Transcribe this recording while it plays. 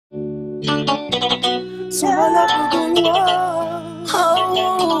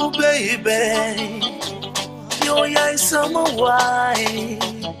Oh, baby, yo, yeah, summer wine.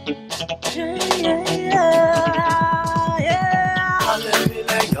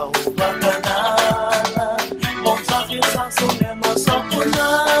 Hallelujah, yo, banana. Monta fiesta, sonema,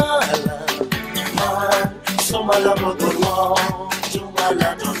 sapunala. Man, sumala motorwa, jumala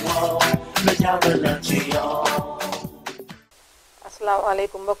torwa, mejabala chiyo.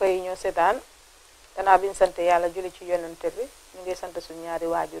 Asalaamaaleykum mbokk yi ñoo seetaan gannaaw bi ñu sant yàlla julli ci yonante bi ñu ngi sant suñu ñaari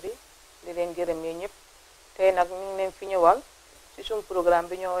waajur yi di leen gërëm yéen ñëpp tey nag ñu ngi leen fi ñëwal ci suñu programme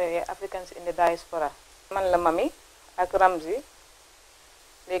bi ñoo woowee Africans in the Diaspora. man la Mami ak Ramzy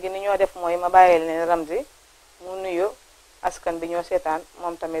léegi ni ñoo def mooy ma bàyyil leen Ramzy mu nuyu askan bi ñoo seetaan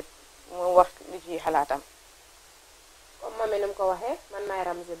moom tamit mu wax li ci xalaatam. comme Mami ni mu ko waxee man maay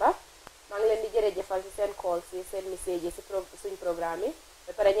Ramzy Ba maa ngi leen di jërëjëfal ci seen call ci seen message yi ci suñ programme yi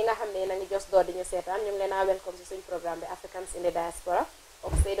ba pare ñi nga xam ne yéen a ngi jos door di ñu seetaan ñu ngi leen a welcome ci suñ programme bi Africans in the Diaspora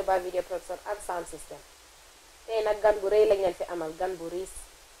of SAIDOUBAH video production and sound system. tey nag gan bu rëy lañ leen fi amal gan bu riis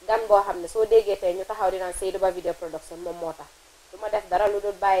gan boo xam ne soo déggee tey ñu taxaw di naan SAIDOUBAH video production moom moo tax du ma def dara lu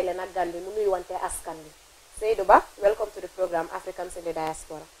dul bàyyi leen ak gan bi mu nuy wante askan bi. SAIDOUBAH, welcome to the program Africans in the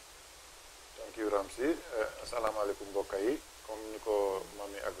Diaspora. Thank you Ramzy. Asalaamaaleykum mbokk yi comme ni ko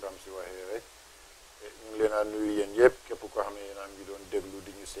Mami ak Ramzy waxee rek ñu ngi leen a nuyu yéen yëpp képp koo xam ne yéen a ngi doon déglu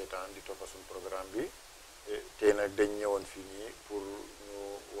di ñu seetaan di toppa suñu programme bi tey nag dañ ñëwoon fii nii pour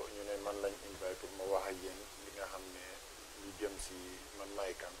ñu ne man lañ invite pour ma wax ak yéen li nga xam ne lu jëm si man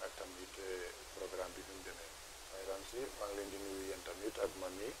maay kan ak tamit programme bi nu mu demee waaye Ramzy maa ngi leen di nuyu yéen tamit ak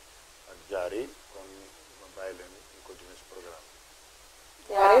Mami ak Jaari kon ma bàyyi leen ñu continuer si programme bi.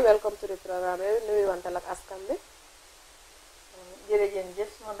 Jaari welcome to the program nuyu wantal ak askan bi. jërëjëf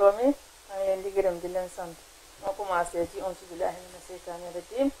sama doom yi maa ngi leen di gërëm di leen sant moo commencé ci auzu billaahi mina seytaani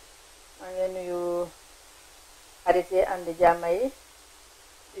rajiim maa ngi leen nuyu xarit yi ànd jàmm yi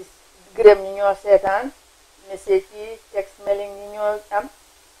di gërëm ñi ñoo seetaan message yi text mailing ñi ñoo am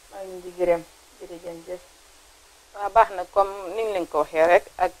maa ngi di gërëm jërëjëf. waaw baax na comme ni ñu leen ko waxee rek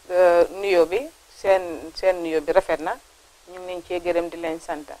ak nuyo bi seen nuyo bi rafet na ñu ngi leen cee gërëm di leen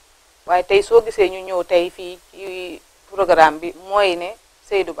sant waaye tey soo gisee ñu ñëw tey fii ci programme bi mooy ne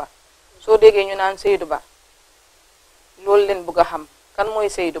SAIDOUBAH soo déggee ñu naan SAIDOUBAH loolu leen bëgg a xam kan mooy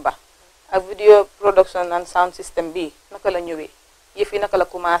SAIDOUBAH ak video production and sound system bi naka la ñëwee yëf yi naka la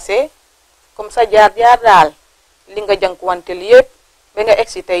commencé comme ça jaar daal li nga jànkuwanteel yëpp ba nga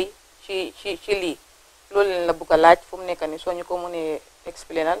egsi tey ci lii loolu leen la bëgg a laaj fu mu nekk ni soo ñu ko mënee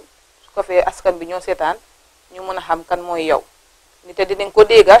explainal su ko fee askan bi ñoo seetaan ñu mën a xam kan mooy yow ni te dinañ ko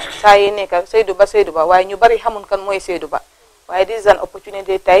dégga saa yi nekk SAIDOUBAH waaye ñu bari xamul kan mooy SAIDOUBAH waaye this is an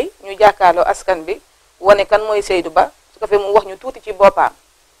opportunity tey ñu jàkkaarloo askan bi wane kan mooy SAIDOUBAH su ko fee mu wax ñu tuuti ci boppam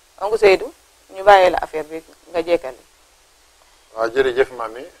ongu Saidou ñu bàyyee la affaire bi nga jekkale. waaw jërëjëf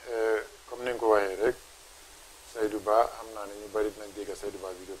Mami comme ni nga ko waxee rek SAIDOUBAH xam naa ne ñu bari dinañ dégg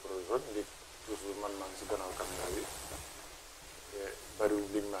SAIDOUBAH video production ndi toujours man maa ngi si gannaaw caméra bi bariwul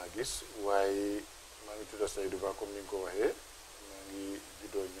liñ maa gis waaye maa ngi tudda SAIDOUBAH comme ni nga ko waxee maa ngi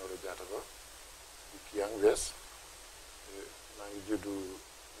juddoo Nioro Diataba di Kiang West maa ngi juddu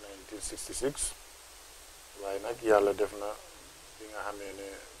 1966 waaye nag yàlla def na bi nga xamee ne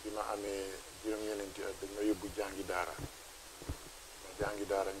bi ma amee juróom-ñeneenti at dañ ma yóbbu jàngi daara ma jàngi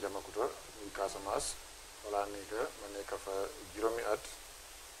daara Njamakuta muy Casamance wala ma nekk fa juróomi at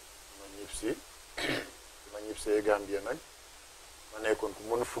ma ñibbisi ma ñibbisee Gambia nag ma nekkoon ku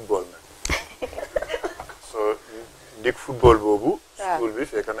mën football nag so ndig football boobu school bi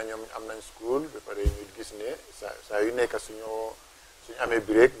fekk na ñoom am nañ school ba pare ñu gis ne saa yu nekk suñu amee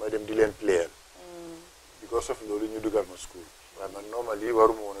break ma dem di leen player because of loolu ñu dugal ma school waaye man normally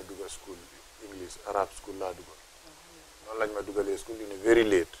waruma woon a dugal school English Arab school laa dugal noonu lañ ma dugalee school yu ne very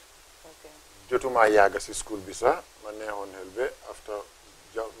late jotumaa yàgga si school bi sax ma neexoon xel ba after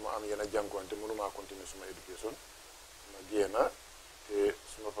ma am yenn jànkuwante mënumaa continuer suma education ma génna te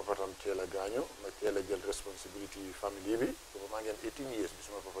suma papa tam teel a gaañu ma teel a jël responsibility family bi booba maa ngeen 18 years bi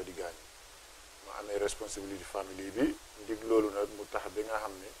suma papa di gaañu ma amee responsibility family bi ndig loolu nag mu tax bi nga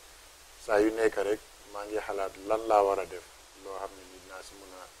xam ne saa yu nekk rek maa ngi xalaat lan laa war a def loo xam ne nit naa si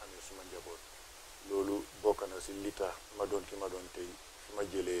mën a amee suma njaboot loolu bokk na si li tax ma doon ki ma doon tey fi ma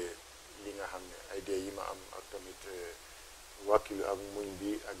jëlee li nga xam ne ay dee yi ma am ak tamit wàkkilu ak muñ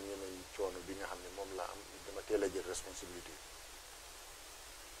bi ak ñemeñ coono bi nga xam ne moom laa am dama teel a jël responsabilité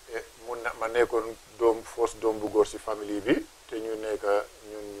ma nekkoon doom bu góor si famille bi te ñu nekk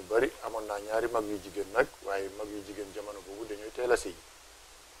ñun ñu bari amoon naa ñaari mag yu jigéen nag waaye mag yu jigéen jamono boobu dañuy teel a sëy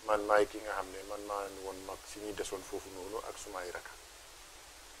man maay ki nga xam ne man maa woon mag si ñuy desoon foofu noonu ak sumay raka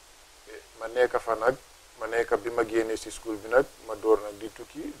ma nekk fa nag ma nekk bi ma génnee si school bi nag ma door nag di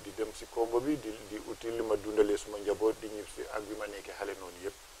tukki di dem si kombo bi di uti li ma dundalee suma njaboot di ñib si ak bi ma nekkee xale noonu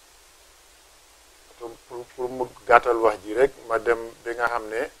yëpp pour mu gàttal wax ji rek ma dem bi nga xam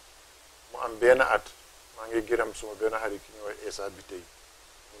ne mu am benn at maa ngi gërëm suma benn xarit ki ñëw Essa bi tey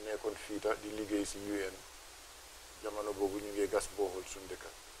mu nekkoon fiita di liggéey si UN jamono boobu ñu ngi gas booxul suñu dëkk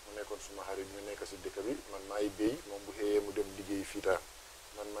mu nekkoon suma xarit ñu nekk si dëkk bi man maay béy moom bu xëyee mu dem liggéey fiita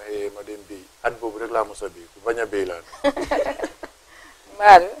man ma xëyee ma dem béy at boobu rek laa mos a béy ku bañ a béy laa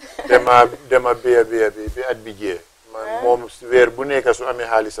dema béya bi at bi jiyee man moom weer bu nekk su amee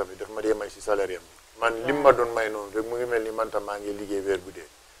xaalisam bi daf ma dee may si salaire am bi man lim ma doon may noonu rek mu ngi mel ni man tam maa ngi liggéey weer bu dee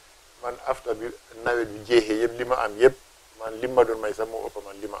man after bi nawet bi jeexee yëpp li ma am yëpp man lim ma doon may sax moo ëpp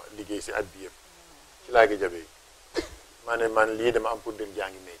man li ma liggéey si at bi yëpp ci laa gi jabee ma ne man lii dama am pour dem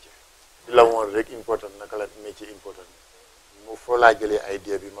jàngi métier di la woon rek important naka la métier important mu foo laa jëlee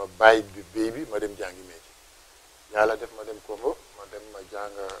idée bi ma bàyyi bi béy bi ma dem jàngi métier yàlla def ma dem Kombo ma dem ma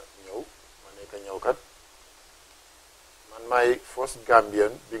jàng ñëw ma nekk ñëwkat man maay first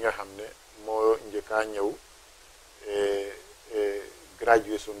Gambian bi nga xam ne moo njëkkaa ñëw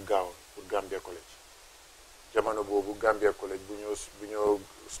graduation gown pour Gambia College jamono boobu Gambia College bu ñoo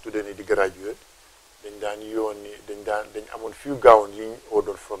student yi di graduate dañ daan yónni dañ amoon few gown yi ñu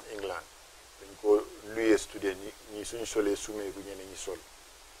order from England dañ ko luyee student yi ñi suñu solee sumeeku ñeneen ñi sol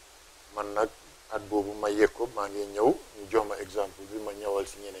man nag at boobu ma yëg ko maa ngi ñëw ñu jox ma exemple bi ma ñëwal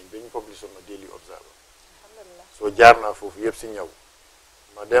si ñeneen ba ñu publish ma Daily Observer soo jaar naa foofu yëpp si ñëw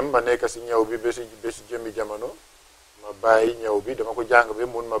ma dem ma nekk si ñëw bi ba si jëmmi jamono ma bàyyi ñëw bi dama ko jàng ba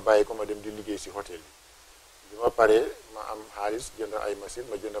mun ma bàyyi ko ma dem di liggéey si hôtel bi ma paree ma am xaalis jënd ay machine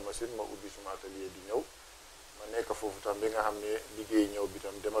ma jënd machine ma ubbi suma atelier di ñëw ma nekk foofu tam bi nga xam ne liggéey ñëw bi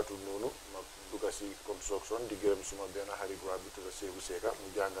tam dematul noonu ma dugga si construction di gërëm suma benn xarit waa bi tudd Seydou Seka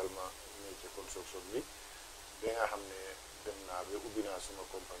mu jàngal ma métier construction bi bi nga xam ne dem naa ba ubbi naa suma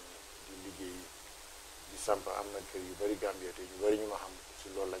compagnie di liggéey di samp am na kër yu bari Gambie te ñu bari ñu ma xam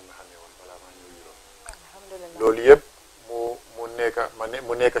si loolu lañ ma xamee woon balaa maa ñëw Europe loolu yëpp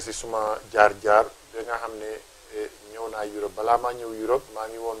mu nekk si suma jaar-jaar ba nga xam ne ñëw naa Europe balaa maa ñëw Europe maa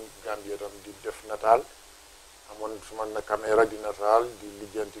ngi woon Gambie tam di def nataal amoon suma na caméra di nataal di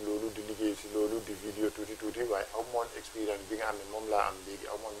lijjanti loolu di liggéey si loolu di vidéo tuuti waaye aw moon expérience bi nga xam ne moom laa am léegi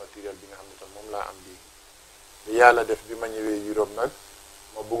aw moon matériel bi nga xam ne tam moom laa am léegi ba yàlla def bi ma ñëwee Europe nag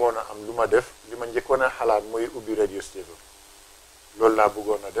ma bëggoon a am lu ma def li ma njëkkoon a xalaat mooy ubbi radio station loolu laa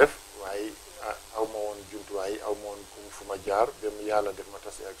bëggoon a def waaye aw ma woon jumtuwaay aw ma woon fu ma jaar dem yàlla def ma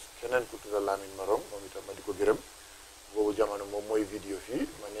tase ak keneen ku tudda Lamine Marom moom itam ma di ko gërëm boobu jamono moom mooy vidéo fii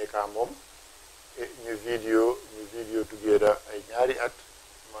ma nekkaa moom ñu vidéo together ay ñaari at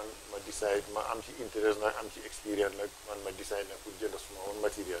man ma decide ma am ci interest nag am ci expérience nag man ma decide nag pour jënd suma woon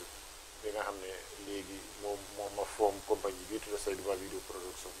matériel bi nga xam ne léegi moom ma form compagnie bi tudda SAIDOUBAH video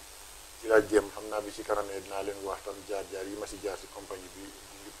production ci laa jëm xam naa bi ci kanamee dinaa leen wax tam jaar-jaar yi ma si jaar si compagnie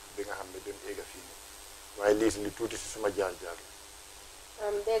bi nga xam ne dem éega fii nii waaye lii li tuuti si suma jaar-jaar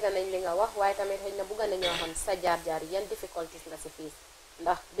dégg nañ li nga wax waaye tamit xëy na bëgg nañoo xam sa jaar-jaar yan difficulties nga si fii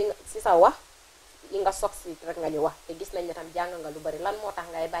ndax bi nga si sa wax yi nga sox si rek nga ñu wax te gis nañ ne tam jàng nga lu bari lan moo tax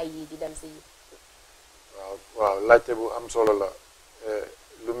ngay bàyyi di dem si waaw laajte bu am solo la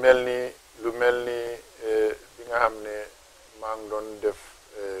lu mel ni bi nga xam ne maa ngi doon def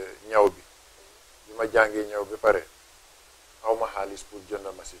ñaw bi ma jàngee ñaw bi pare aw ma xaalis pour jënd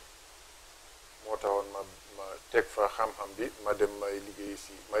machine moo taxoon ma teg fa xam-xam bi ma dem may liggéey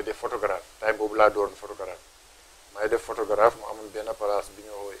si may def photographe time boobu laa doon photographe may def photographe mu amoon benn place bi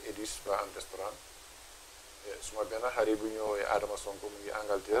ñu woowee Edis ba am restaurant suma benn xarit bu ñu woowee Adama Sonko mu ngi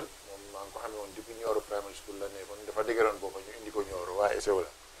Angleterre moom maa ngi ko xamee woon depuis Nioro primary school la nekkoon dafa dëgëroon boppa ñu indi ko Nioro waa SAIDOUBAH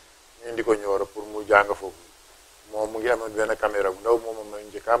la ñu indi ko Nioro pour mu jàng foofu moom mu ngi amoon benn caméra bu ndaw moom ma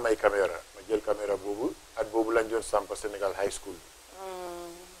njëkkaa may caméra ma jël caméra boobu at boobu lañ doon samp Sénégal high school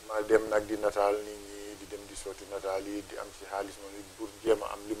ma dem nag di nataal nit ñi di dem di sotti nataal yi di am si xaalis ma ni pour jéem a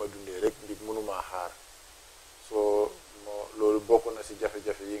am li ma dundee rek ndig mënumaa xaar soo loolu bokk na si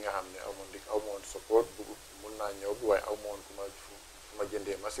jafe-jafe yi nga xam ne aw ma woon support bu mun naa ñëw bi waaye aw ma woon fu ma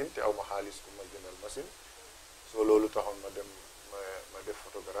jëndee machine te aw ma xaalis ku ma jëndal machine soo loolu taxoon ma dem ma def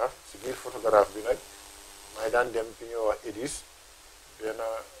photographe si biir photographe bi nag may daan dem fi ñuy wax Edis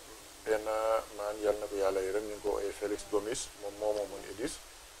benn maan yal na ko yàlla yërëm ñu ngi ko ooyee Félix Gomis moom moo moomoon Edis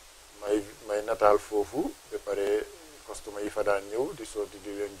may nataal foofu ba pare customer yi fa daan ñëw di sotti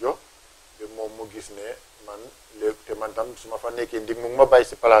di leen jox ba moom mu gis ne man léegi te man tam su ma fa nekkee ndig mu ma bàyyi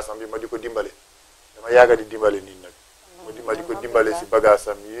si palaasam bi ma di ko dimbale dama yàgga di dimbale nit nag ma di ko dimbale si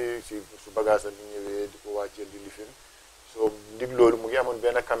bagaasam yi su bagaasam yi ñëwee di ko wàcceel di lifin soo ndig loolu mu ngi amoon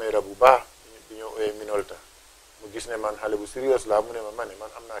benn caméra bu baax ñoo ooyee Minolta mu gis ne man xale bu sérieux la mu ne ma ne man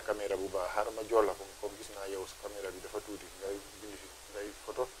am naa caméra bu baax xaaral ma jox la ko comme gis naa yow sa caméra bi dafa tuuti ngay bind fi ngay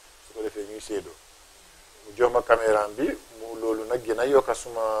photo su ko defee ñuy séedoo mu jox ma caméra bi mu loolu nag gën a yokka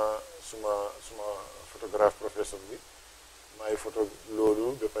suma photographe profession bi maay photo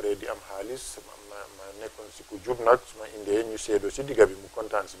loolu ba pare di am xaalis ma nekkoon si ku jub nag su ma indee ñu séedoo si digga bi mu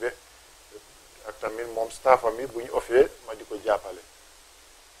kontaan si be ak tamit moom staffam yi bu ñu offee ma di ko jàppale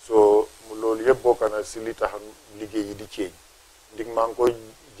so mu loolu yëpp bokk na si li tax liggéey yi di ceeñ ndig maa ngi koy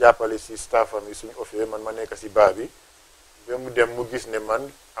jàppale si staffam yi suñu offee man ma nekk si baa bi ba mu dem mu gis ne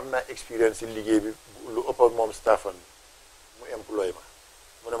man am naa expérience si liggéey bi lu ëpp moom staffam bi mu employé ma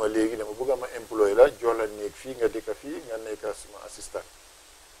mu ne ma léegi dama bëgg ma employé la jox la néeg fii nga dëkk fii nga nekk suma assistant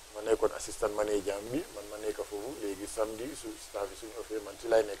ma nekkoon assistant manager bi man ma nekk foofu léegi samedi su staff yi suñu offee man ci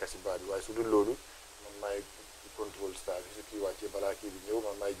lay nekk si baa bi waaye su dul loolu man maay contrôle staff yi su kii wàccee balaa kii bi ñëw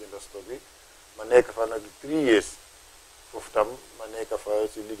man maay jënd stock bi ma nekk fa nag 3 years foofu tam ma nekk fa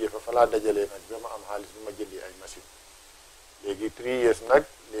si liggéey fa laa dajalee nag ba ma am xaalis bi ma jëndee ay machine léegi 3 years nag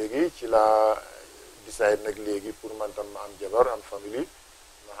léegi ci laa decide nag léegi pour man tam ma am jabar am famille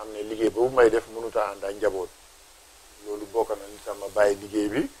ma xam ne liggéey boobu may def mënut a ànd ak njaboot loolu bokk na li tax ma bàyyi liggéey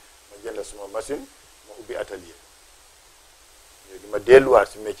bi ma jënd suma machine ma ubbi atelier léegi ma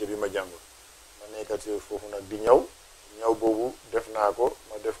delluwaat si métier bi ma jàngul ma nekkat si foofu nag di ñëw boobu def naa ko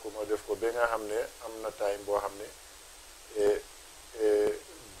ma def ko ba nga xam ne am na time boo xam ne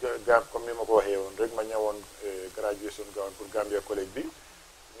comme ni ma ko waxee woon rek ma ñëwoon graduation gown pour Gambia College bi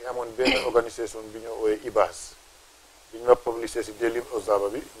ñu amoon benn organisation bi ñoo ooyee IBAS bi ñu ma publicé si Daily Observer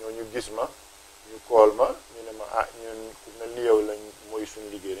bi ñu gis ma ñu call ma ñu ne ma ñun ku mel ni yow lañ mooy suñu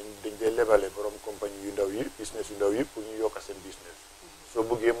liggéey dañ dee lebale borom compagnie yu ndaw yi business yu ndaw yi pour ñu yokk seen business soo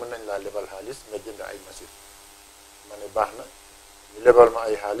bëggee mën nañ laa lebal xaalis nga jënd ay machine ma ne baax na ñu lebal ma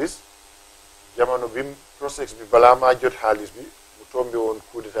ay xaalis jamono bi process bi balaa maa jot xaalis bi mu tombé woon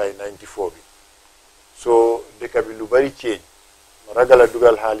coup d'état yi 94 bi soo dëkk bi lu bari ceeñ ma ragal a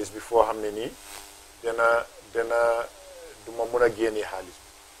dugal xaalis bi foo xam ne nii dana du ma mën a génnee xaalis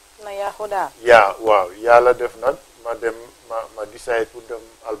bi na yaaxu daal waaw yàlla def nag ma dem ma decide pour dem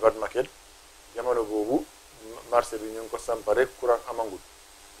Albert Market jamono boobu marché bi ñu ngi ko sampa rek courant amangul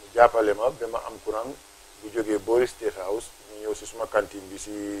mu jàppale ma ba ma am courant bu jógee boori State House ñu ñëw si suma cantine bi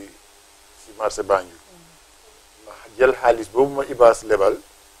si marché Banjul ma jël xaalis boobu ma ibaas lebal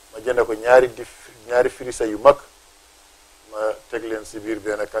ma jënd ko ñaari frisa yu mag ma teg leen si biir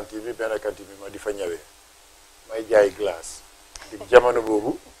benn cantine bi ma di fa ñëwee may jaay glace di jamono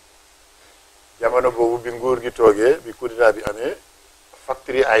boobu bi nguur gi toogee bi coup d'état bi amee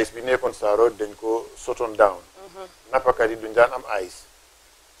factory ice bi nekkoon Saaro dañ ko sotoon down nappakat yi duñ daan am ice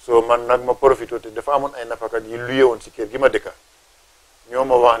so man nag ma profité te dafa amoon ay nappakat yi luye woon si kër gi ma dëkka ñoo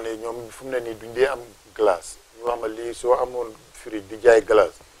ma wax ne ñoom fu mu ne nii duñ dee am glace ñu wax ma lii soo amoon fridge di jaay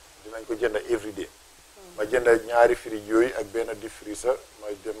glace dinañ ko jënd everyday ma jënd ñaari fridge yooyu ak benn deep freezer ma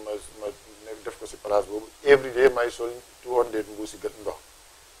dem ma def ko si place boobu everyday may sol 200 mbuusi ndox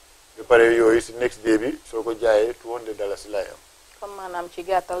ba pare yooyu si next day bi soo ko jaayee $200 lay am. comme maanaam ci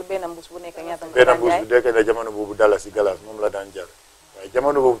gàttal benn mbuus bu nekk ñaata nga benn daan mbuus jaay bu nekk ne jamono boobu $1 galas moom la daan jar waaye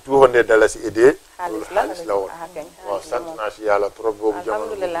jamono boobu $200 a day loolu xaalis la woon waaw sant naa si yàlla trop boobu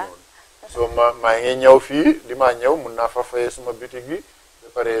jamono boobu noonu soo maa ngi ñëw fii li maa ñëw mun naa fa fayee suma bitig bi ba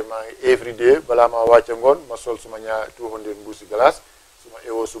pare maa ngi everyday balaa maa wàcce ngoon ma sol suma 200 mbuusi galas suma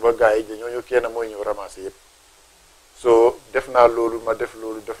ewoo suba gars yi dañoo kenn mooy ñëw ramasser yëpp so def naa loolu ba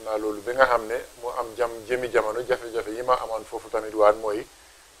nga xam ne mu am jëmi jamono jafe-jafe yi ma amoon foofu tamit waan mooy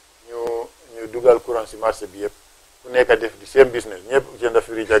ñu dugal courant si marché bi yëpp ku nekk def di seen business ñëpp jënd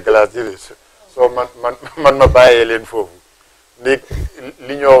fridge ak glace jëlee soo man ma bàyyee leen foofu ndég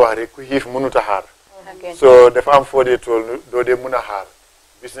li ñoo wax rek ku xiif mënut a xaar so dafa am foo dee tool doo dee mën a xaar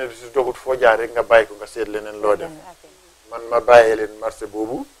business bi si doxut foo jaar rek nga bàyyi ko nga seet leneen loo def man ma bàyyee leen marché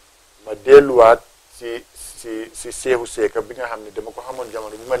boobu ma delluwaat si seexu seeka bi nga xam ne dama ko xamoon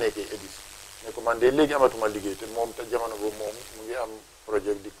jamono bi ma nekkee édis ne ko man de léegi amatuma liggéey te moom te jamono boobu moom mu ngi am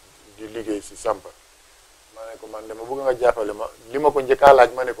projet di liggéey si sampa ma ne ko man dama bëgg nga jàppale ma li ma ko njëkkaa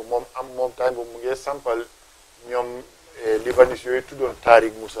laaj ma ne ko moom time boobu mu ngi sampal ñoom libanais yooyu tuddoon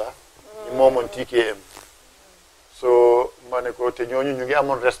Tariq Moussa ñu moomoon TKM so ma ne ko te ñooñu ñu ngi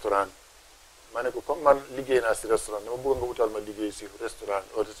amoon restaurant ma ne ko comme man liggéey naa si restaurant dama bëgg nga utal ma liggéey si restaurant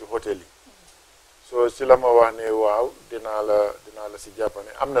wala si hôtel yi so si la ma wax ne waaw dinaa la si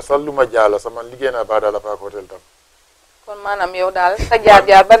jàppane am na sax lu ma jaala sax man liggéey naa Badala Park hôtel tam kon maanaam yow daal sa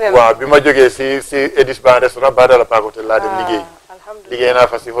jaar bari na waaw bi ma jógee si Edis Ban restaurant Badala Park hôtel laa dem liggéey naa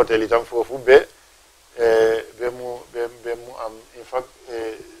fa si hôtel yi tam foofu ba mu am in fact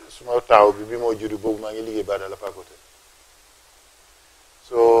suma taaw bi moo juddu boobu maa ngi liggéey Badala Pakote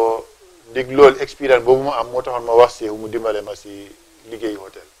so dig loolu expérience boobu ma am moo taxoon ma wax Seex mu dimbale ma si liggéey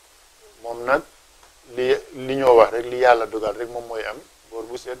hôtel moom nag li ñoo wax rek li yàlla dogal rek moom mooy am boor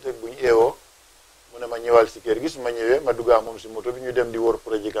bu seet rek bu ñu eewoo mu ne ma ñëwal si kër gi su ma ñëwee ma duggaa moom si moto bi ñu dem di wër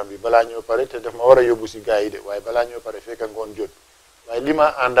projet am bi balaa ñoo pare te daf ma war a yóbbu si gars yi de waaye balaa ñoo pare fekk ngoon jot waaye li ma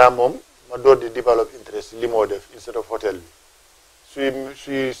àndaa moom ma door di develop interest li moo def instead of hôtel bi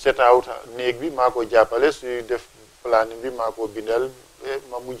suy set out néeg bi maa ko jàppale suy def planning bi maa ko bindal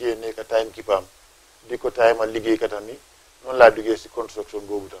ma mujjee nekk time keeper di ko time al liggéeykatam yi noonu laa duggee si construction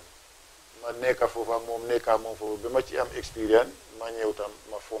boobu tam ma nekka foofa moom nekkaa moom foofu ba ma ci am expérience ma ñëw tam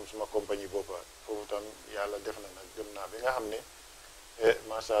ma form suma compagnie boppa foofu tam yàlla def na nag dem naa bi nga xam ne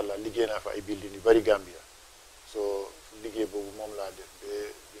macha allah liggéey naa fa ay building yu bari Gambia so liggéey boobu moom laa def ba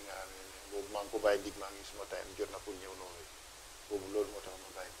bi nga xam ne boobu maa ngi ko bàyyi dig maa ngi suma time jot na pour ñëw noonu boobu loolu moo tax ma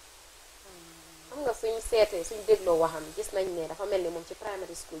bàyyi xam nga suñ seetee suñ dégloo waxam gis nañ ne dafa mel ni moom ci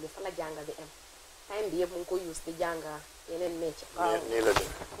primary school bi fa la jànga bi am time bi yëpp mu ngi ko use di jànga yeneen métier nii la def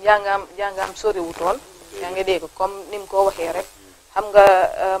jàngaam soriwutoon yaa ngi dégg comme ni mu ko waxee rek xam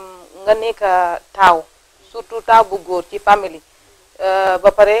nga nekk taaw surtout taaw bu góor ci famille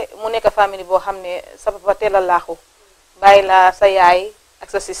ba pare mu nekk famille boo xam ne sa papa teel a laaxu bàyyi la sa yaay ak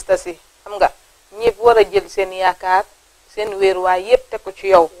sa sista si xam nga ñëpp war a jël seen yaakaar seen wéeruwaay yëpp teg ko ci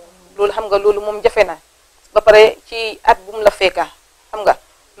yow loolu xam nga loolu moom jafe na ba pare ci at bu mu la fekka xam nga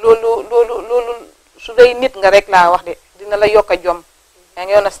loolu su dee nit nga rek laa wax de dina la yokk a jom yaa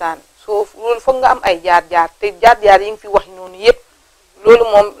ngi understand so loolu foog nga am ay jaar-jaar te jaar-jaar yi nga fi wax noonu yëpp loolu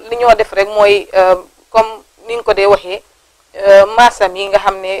moom li ñoo def rek mooy comme ni nga ko dee waxee maasam yi nga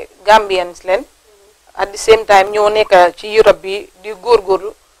xam ne Gambians leen at the same time ñoo nekk ci Europe bi di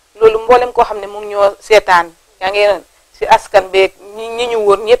góorgóorlu loolu mboolem koo xam ne mu ngi ñoo seetaan yaa ngi si askan beeg ñi ñu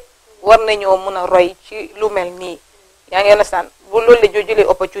wër ñëpp war nañoo mën a roy ci lu mel nii yaa ngi understand bu loolu la joo jëlee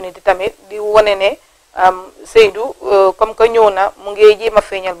opportunité tamit di wane ne Saidou comme que ñëw na mu ngi jéem a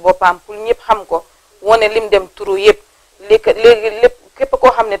feeñal boppam pour ñëpp xam ko wane lim dem turu yëpp léegi lépp képp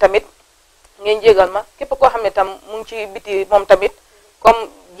koo xam ne tamit ngeen jégal ma képp koo xam ne tam mu ngi ci biti moom tamit comme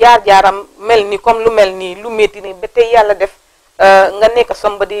jaar-jaaram mel ni comme lu mel nii lu métti ni ba tey yàlla def nga nekk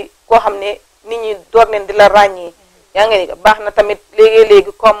somebody koo xam ne nit ñi door leen di la ràññee yaa ngi ne baax na tamit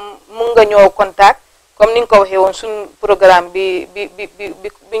léegi comme mun nga ñëw contact comme ni nga ko waxee woon suñ programme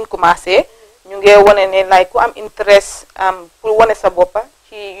biñ commencé ñu ngi wane ne lay ku am interest pour wane sa boppa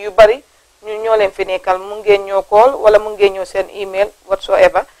ci yu bari ñu ñoo leen fi nekkal mu ngeen ñoo call wala mu ngeen ñoo seen email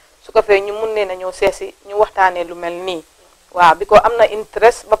whatsoever su ko fee ñu mun leen a ñëw seesi ñu waxtaanee lu mel nii waaw bi ko am na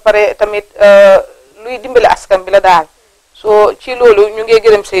interest ba pare tamit luy dimbale askan bi la daal so ci loolu ñu ngi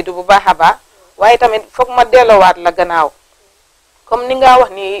gërëm Saidou bu baax a baax waaye tamit foog ma delloowaat la gannaaw comme ni nga wax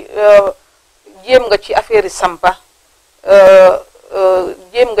ni jéem nga ci affaire yi sampa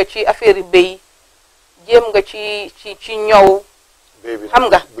jéem nga ci affaire yi béy jéem nga ci ñow xam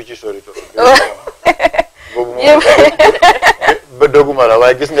nga bu ci sori to boobu ba doguma la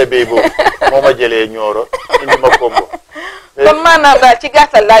waaye gis nga béy boobu moo ma jëlee ñooro indi ma kombo kon maanaam daal ci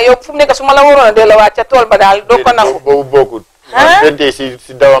gàttal laa yow fu mu nekk su ma la waroon a delloowaat ca tool ba daal doo ko nangu boobu bokkut man bente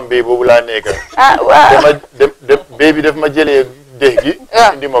si dawam béy boobu laa nekk waaw béy bi daf ma jëlee dex gi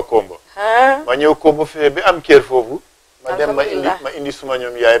indi ma kombo ma ñëw kombo fee bi am kër foofu ma dem ma indi suma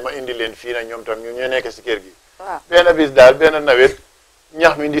ñoom yaay ma indi leen fii na ñoom tam ñu ñoo nekk si kër gi benn bis daal benn nawet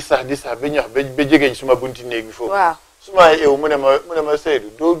ñax mi di sax ba ñax ba jegeñ suma bunti néeg bi foofu suma ew mu ne ma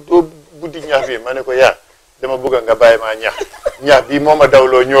Saidou doo bunti ñax bi ma ne ko yaa dama bëgg nga bàyyi maa ñax bi moo ma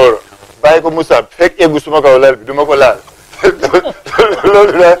dawloo ñooro bàyyi ko Moussa fekk eggu suma kaw lal bi duma ko laal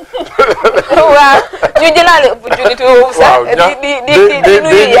loolu daal waaw ñu jëlaale opportunité boobu sax di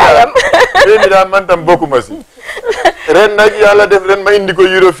nuyu yaayam bi daal man tam bokkuma si ren nag yàlla def ren ma indi ko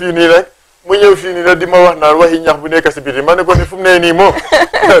Europe fii nii rek mu ñëw fii nii rek di ma wax naan waxi ñax bu nekk si biti ma ne ko ni fu mu ne nii moom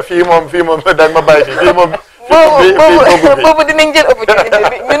fii moom dañ ma bàyyi fii moom boobu dinañ jël opportunité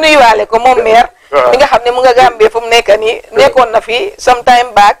bi ñu nuyuwaale ko moom maire mi nga xam ne mu nga Gambie fu mu nekk nii nekkoon na fi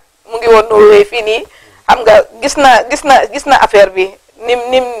sometime back mu ngi woon Norway fii nii xam nga gis na affaire bi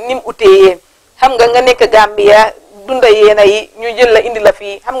nim utee xam nga nekk Gambia dunda yéena yi ñu jël la indi la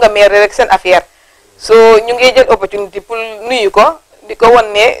fii xam nga maire rek seen affaire so ñu ngi jël opportunité pour nuyu ko di ko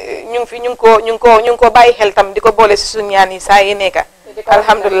won ne ñu ngi ko bàyyi xel tam di ko boole si suñu ñaan yi saa yi nekka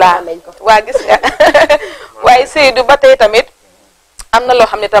alhamdulilah waa gis nga waaye Saidou ba tey tamit am na loo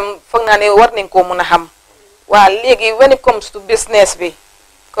xam ne tam foog naa ne war nañ koo mun a xam waa léegi when it comes to business bi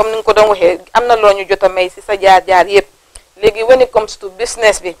comme ni nga ko doon waxee am na loo ñu jot a may si sa jaar-jaar yëpp léegi when it comes to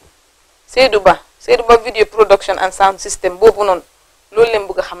business bi Saidou Bah video production and sound system boobu noonu loolu leen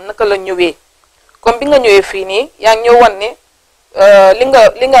bëgg a xam naka la ñëwee comme bi nga ñëwee fii nii yaa ngi ñëw wan ne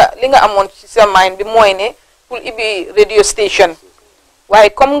li nga amoon ci sa mind bi mooy ne pour ibi radio station waaye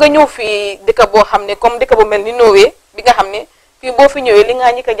comme nga ñëw fii dëkk boo xam ne comme dëkk bu mel ni Norway bi nga xam ne fii boo fi ñëwee li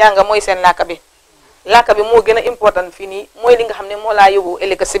nga ñi ko jàng mooy seen laaka bi moo gën a important fii nii mooy li nga xam ne moo laa yóbbu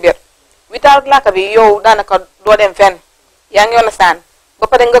ëllëg si biir without laaka bi yow daanaka doo dem fenn yaa ngi yoon saan ba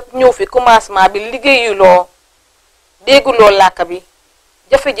pare nga ñëw fi commencement bi liggéeyuloo dégguloo laaka bi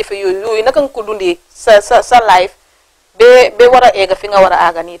jafe-jafe yooyu naka nga ko dundee sa life ba war a eega fi nga war a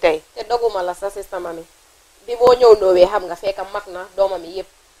aaga nii tey. te doguma la sa système ami bi moo ñëw noowee xam nga fekk mag na doomam yi yëpp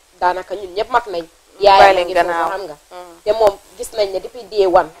daanaka ñun ñëpp mag nañ. yaayam a ngi foofu xam nga. te moom gis nañ ne depuis day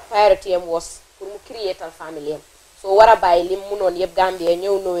one priority am was pour mu créatal famille am soo war a bàyyi lim munoon yëpp Gambie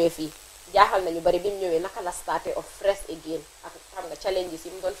ñëw noowee fii jaaxal nañu bari bi mu ñëwee naka la starté of fresh again ak xam nga challenges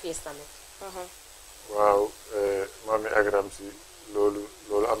yi mu doon face tamit. waaw Maie ak Ramzy loolu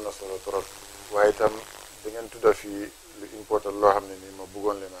am na solo trop waaye itam da ngeen tudda fii lu important loo xam ne nii ma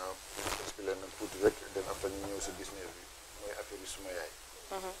bëggoon leen a expliquer leen tuuti rek den after ñu ñëw si business bi mooy affaire yi suma yaay.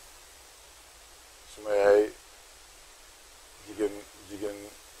 suma yaay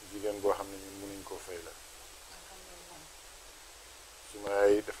jigéen boo xam ne ñun mënuñ koo fay la. suma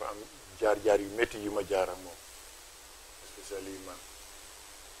yaay dafa am jaar yu métti yu ma jaar ak moom spécialement man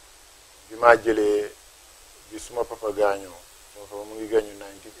bi maa jëlee bi suma papa gaañoo suma papa mu ngi gaañu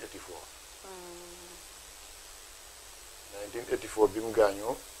 1984 1984 bi mu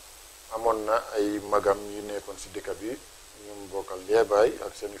gaañoo amoon na ay magam yu nekkoon si dëkk bi ñu bokkal leebaay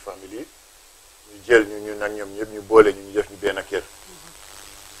ak seeni famille ñu jël ñu nag ñoom ñëpp ñu boole ñu def ñu benn kër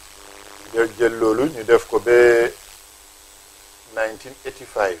jël loolu ñu def ko ba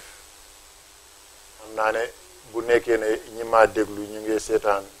 1985 xam naa ne bu nekkee ne ñi maa déglu ñu ngi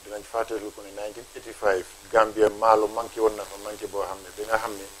seetaan dinañ fàttaliku ko ne 1985 Gambia maalo manqué woon na fa manqué boo xam ne da nga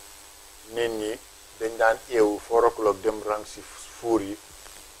xam ne nit ñi dañ daan eewu 4 o'clock dem rang si fuur yi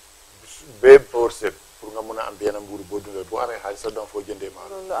ba boor set pour nga mun a am benn mbuuru boo dundal boo amee xaalis sa doom foo jëndee maalo.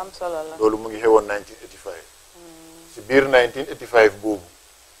 loolu am solo la. loolu mu ngi xewoon 1985. si biir 1985 boobu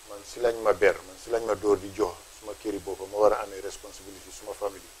man si lañ ma ber man si lañ ma door di jox suma këri boppam ma war a amee responsabilité suma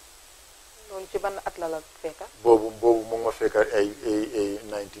famille. loolu ci ban at la fekka. boobu mu ngi ma fekka ay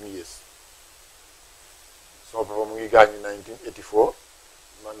 19 years suma papa mu ngi gaañu 1984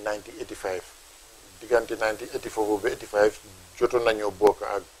 man 1985 diggante 1984 boobu ba 85 jotoon nañoo bokk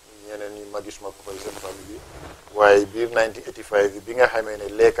ak ñeneen ñi magi suma papa yi seen famille waaye biir 1985 bi nga xamee ne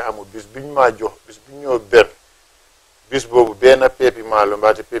lekk amul bis bi ñu maa jox bis bi ñu ñoo ber bis boobu benn peepi maalo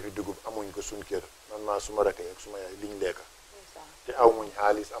mbaate peepi dugub amuñ ko suñ kër man maa suma rakk ak suma yaay liñ lekka te amuñ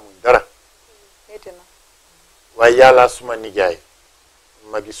xaalis amuñ dara. waaye yàlla suma nijaay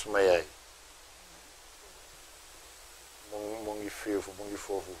magi suma yaay mu ngi féefu mu ngi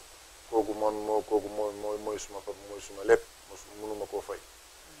foofu kooku mooy suma papa mooy suma lépp mënuma koo fay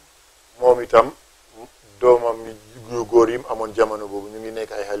moom itam doomam yu góor yi amoon jamono boobu ñu ngi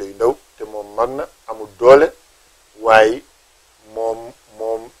nekk ay xale yu ndaw te moom mag na amul doole waaye moom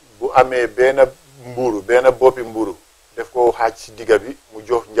bu amee benn boppi mburu def ko xaaj si digga bi mu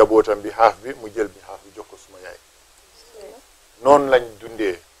jox njabootam bi xaaf bi mu jël bi xaaf bi jox ko suma yaay noonu lañ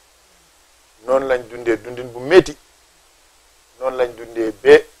dundee dundin bu métti noonu lañ dundee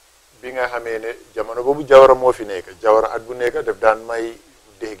ba bi nga xamee ne jamono boobu jawara moo fi nekk jawara at bu nekk def daan may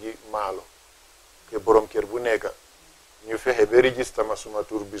déegi maalo ke borom kër bu nekk ñu fexe ba registre ma suma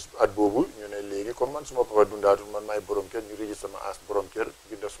tur bis at boobu ñu ne léegi comme man suma papa dundaatul man maay borom kër ñu registre ma as borom kër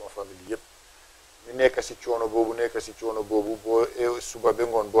binda suma famille yépp ñu nekk si coono boobu boo suba ba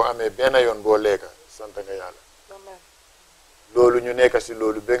ngoon boo amee benn yoon boo lekka sant nga yàlla loolu ñu nekk si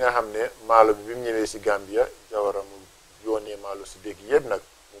loolu ba nga xam ne maalo bi mu ñëwee si Gambia jawara mu yónnee maalo si dégg yëpp nag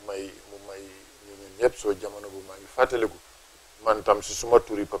mu may ñun ñëpp soo jamono bu maa ngi fàttaliku man tam si suma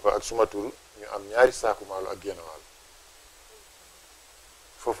turi papa ak suma tur ñu am ñaari saaku maalo ak genn wàll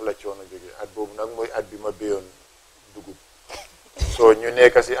foofu la coono jógee at boobu nag mooy at bi ma béyoon dugub soo ñu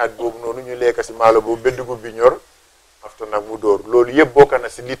nekk si at boobu noonu ñu lekk si maalo boobu ba dugub bi ñor after nag mu dóor loolu yëpp bokk na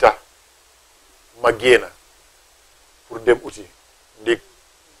si li tax ma génn pour dem uti ndég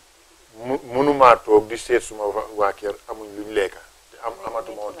mënumaa toog di seet suma waa kër amuñ luñ lekka te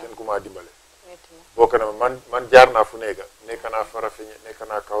amatuma woon kenn ku maa dimbale bokk na man jaar naa fu nekk naa Farafeñe nekk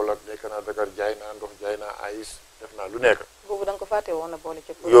naa Kaolack nekk naa Dakar jaay naa ndox jaay naa ayis def naa lu nekk boobu da nga ko fàtte woon a boole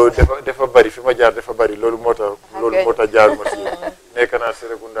ci yow dafa bari fi ma jaar dafa bari loolu moo tax jaaruma si nekk naa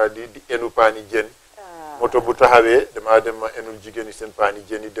Serekunda di enu paani jën moto bu taxawee damaa dem ma enul jigéen yi seen paani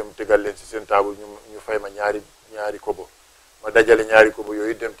jën yi dem tegal leen si seen taabul ñu fay ma ñaari kobo ma dajale ñaari kobo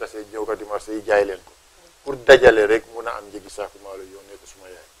yooyu dem tase ñëw ko di marché yi jaay leen ko pour dajale rek mun a am njëgi saaku maalo yónnee ko suma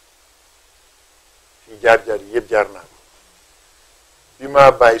yaay fii jaar-jaar yëpp jaar naa ko bi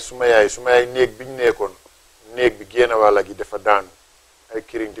ma bàyyi suma yaay néeg bi ñu nekkoon néeg bi génn wàlla gi dafa daanu ay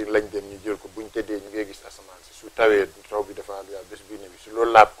kirinti lañ dem ñu jël ko buñ tëddee ñu ngi gis asamaan si su tawee taw bi dafa yaa bés bii ne bi si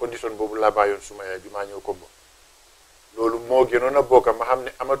loolu laa condition boobu laa bàyyoon suma yaay bi maa ñëw kombo loolu moo gënoon a bokka ma xam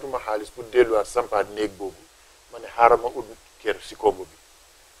ne amatuma xaalis pour delluwaat sampaat néeg boobu ma ne xaaral ma ut kër si kombo bi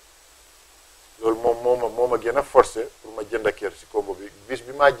loolu moo ma gën a forcé pour ma jënd kër si kombo bi bis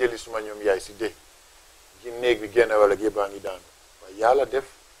bi maa jëli suma ñoom yaay si dee ci néeg bi génn wala gi baa ngi daanu waaye yàlla def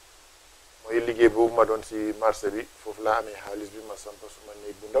mooy liggéey boobu ma doon si marché bi foofu laa amee xaalis bi ma sampa suma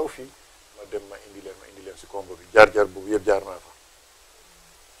néeg bu ndaw fii ma dem ma indi leen si kombo bi jaar-jaar boobu yëpp jaar naa fa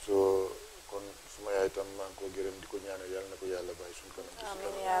so kon suma yaay tam maa ngi ko gërëm di ko ñaanal yàlla na ko yàlla bàyyi suñu kanam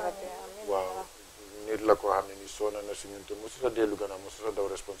amiin yaa rabbi amiin waaw nit la koo xam ne ni soona na si ñun te mosu sa dellu gannaaw mosu sa daw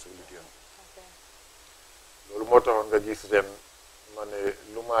responsabilité am loolu moo taxoon nga gis ren ma ne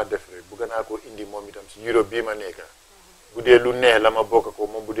lu maa def rek bëgg naa koo indi moom itam si Europe bii ma nekka bu dee lu neex la ma bokk ko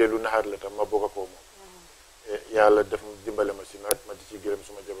moom bu dee lu naxar la tam ma bokk ko moom yàlla def dimbale ma si nag ma di ci gërëm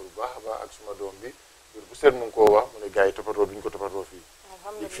suma jabar bu baax a baax ak suma doom bi bu seet mu ngi koo wax mu ne gars yi toppatoo duñ ko toppatoo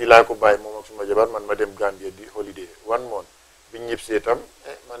fii fii laa ko bàyyi moom ak suma jabar man ma dem Gambie di holiday one month biñ ñib see itam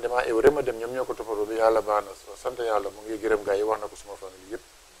man damaa ew rek ma dem ñoom ñoo ko toppatoo bi yàlla baax na sant yàlla mu ngi gërëm gars yi wax na ko suma famille yëpp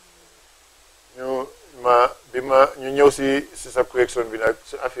ñu ñëw si sa correction bi nag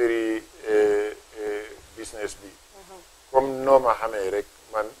si affaire yi business bi comme noo ma xamee rek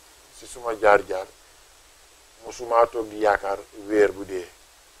man si suma jaar-jaar musuma toog di yaakaar weer bu dee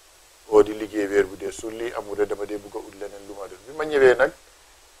oo di liggéey weer bu dee su lii amul rek dama dee bugg a ut leneen lu ma def bi ma ñëwee nag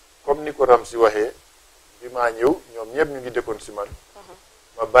comme ni ko Ramzy waxee bi maa ñëw ñoom ñëpp ñu ngi dëkkoon si man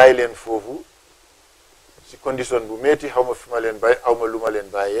ma bàyyi leen foofu si condition bu metti xaw ma fi ma leen bàyyi aw ma lu ma leen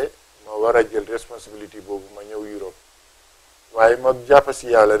bàyyee ma war a jël responsabilité boobu ma ñëw Europe waaye ma jàpp si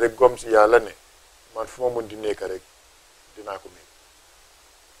yàlla rek gom si yàlla ne man fu ma mun di nekk rek dinaa ko nekk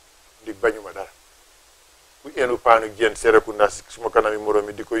ndig bañu ma dara ku eenu paanu jën Serekunda si suma kanami moroom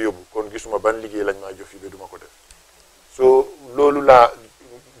mi di ko yóbbu kon gisuma ban liggéey lañ maa jox fii ba duma ko def so loolu laa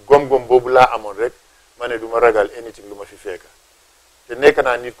gom-gom boobu laa amoon rek ma ne du ma ragal anything lu ma fi fekka te nekk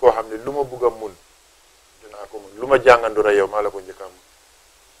naa nit koo xam ne lu ma bugg a mun dinaa ko mun lu ma jàngandura yow maa la ko njëkkaa mun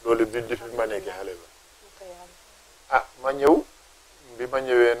loolu bi ma nekkee xale la ma ñëw bi ma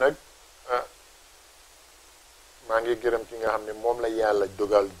ñëwee nag maa ngi gërëm ki nga xam ne moom la yàlla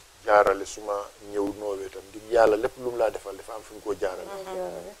dogal jaarale suma ñëw noowee tam di yàlla lépp lu mu laa defal dafa am fu mu ko jaarale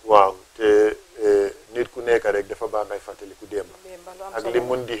waaw te nit ku nekk rek dafa baa ngay fàttali ku démb ak li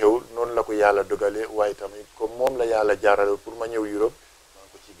mun di xew noonu la ko yàlla dogalee waaye tamit comme moom la yàlla jaarale pour ma ñëw Europe maa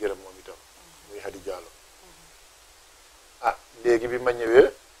ngi ko ci gërëm moom itam muy Hadi Diallo léegi bi ma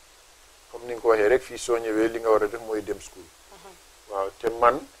ñëwee comme ni nga ko waxee rek fii soo ñëwee li nga war a def mooy dem school waaw te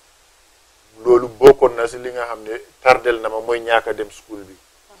man loolu bokkoon na si li nga xam ne tardel na ma mooy ñàkk a dem school bi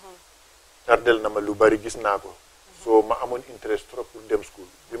tardel na ma lu bari gis naa ko soo ma amoon interest trop pour dem school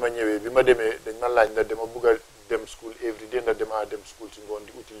bi ma ñëwee bi ma demee dañ ma laaj ndax dama bugg a dem school every day ndax damaa dem school si ngoon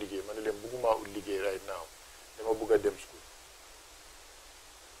di uti liggéey ma ne leen buggumaa ut liggéey right now dama bugg a dem school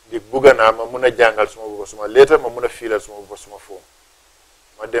di bugga naa ma mun a jàngal suma boppa suma leeta ma mun a fiilal suma boppa suma foom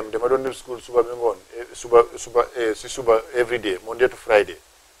ma dama doon dem school suba bi ngoon suba every day Monday to Friday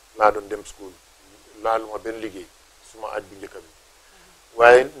laa doon dem school laaluma benn liggéey suma at bi njëkk bi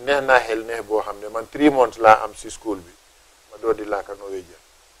waaye neex naa xel neex boo xam ne man 3 months laa am si school bi ma door di laaka Norwegian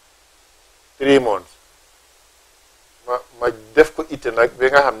 3 months ma def ko itte nag ba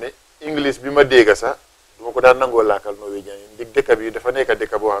nga xam ne English bi ma dégg sax duma ko daan nangoo laakal Norwegian yi ndig dëkk bi dafa nekk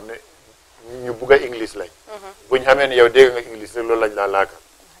dëkk boo xam ne ñu bugg a English lañ buñ xamee ne yow dégg nga English rek loolu lañ laa laakal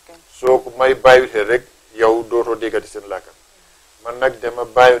soo ko may bàyyi xel rek yow dootoo déggati seen laakal man nag dama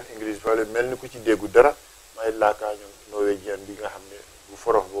bàyyoon English fale mel ni ku ci déggu dara may laakaa ñoom Norwegian bi nga xam ne bu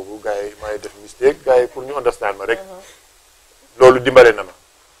forox boobu gars yi may def mistake gars yi pour ñu understand ma rek loolu dimbale na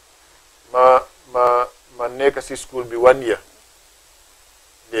ma nekk si school bi 1 year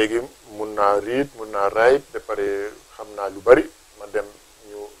léegi mun naa read mun naa write ba pare xam naa lu bari ma dem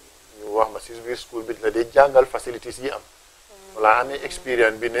ñu wax ma si biir school bi la dee jàngal facilities yi am wala amee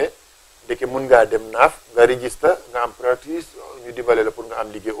expérience bi ne ndeke mun ngaa dem naaf nga register nga am practice ñu dimbale la pour nga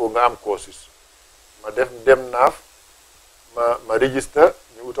am liggéey oo nga am courses ma dem naaf ma register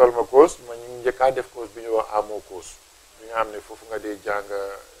ñu utal ma course ma ñu njëkkaa def course bi ñu wax amoo course bi nga xam ne foofu nga dee jàng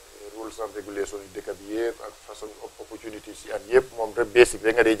rules and regulations yi dëkk bi yëpp ak façon opportunities yi am yëpp moom rek basic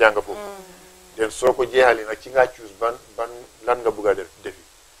rek nga dee jàng foofu den soo ko jeexalee nag ci ngaa choose ban lan nga bëgg a defi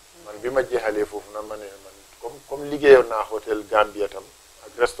man bi ma jeexalee foofu na ma ne man comme liggéeyoon naa hôtel Gambia tam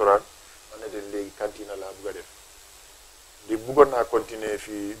ak restaurant ma ne leen léegi kantina laa bugg a def di bëggoon naa continuer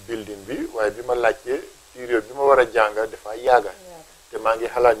fi building bi waaye bi ma laajte période bi ma war a jànga dafa yàgga te maa ngi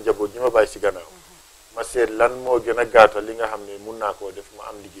xalaat njaboot ñi ma bàyyi si gannaaw ma seet lan moo gën a gàttal li nga xam ne mun naa koo def ma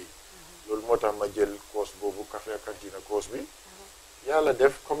am liggéey loolu moo tax ma jël course boobu café kantina course bi yàlla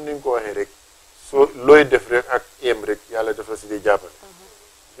def comme ni nga ko waxee rek soo looy def rek ak em rek yàlla def la si di jàppale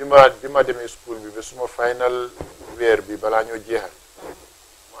bi ma demee school bi ba suma final weer bi balaa ñoo jeexal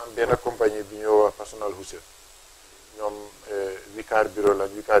mu am benn compagnie bi ñoo wax personal Hussein ñoom vicar bureau la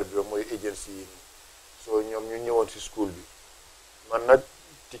vicar bureau mooy agency yi soo ñoom ñu ñëwoon si school bi man nag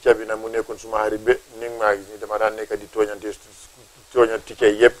ticca bi nag mu nekkoon suma xarit ba ni maa gis ni dama daan nekk di tooñal ticca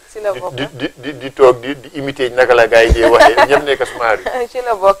yëpp di toog di imiter naka la gars yi dee waxee ñëpp nekk suma xarit ci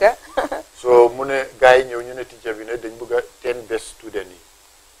la bokk soo mu ne gars yi ñëw ñu ne ticca bi ne dañ bëgg a 10 best student yi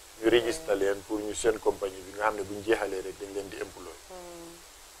ñu register leen pour ñu seen compagnie bi nga xam ne buñ jeexalee rek dañ leen di employé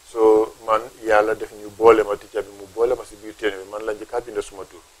so man yàlla def ñu boole ma ticca bi mu boole ma si biir teen bi man la njëkk a bind suma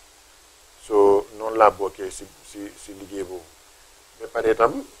tur so noonu laa bokkee si liggéey boobu ba pare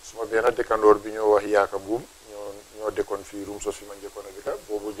itam suma benn dëkkandoor bi ñoo wax yaaka mbuum ñoo dëkkoon fii rum sos fi ma njëkkoon a dëkka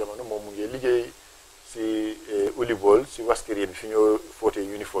boobu jamono moom mu ngi liggéey si Ulibol si waskiri bi fi ñoo fóotee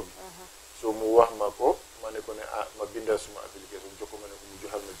uniforme yi so mu wax ma ko ma ne ko ne ma bindal suma application jokko ma ne ko mu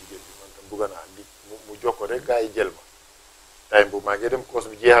joxal ma jigéen bi man tam bugga naa li mu jokko rek gars yi jël ma time boobu maa ngi dem course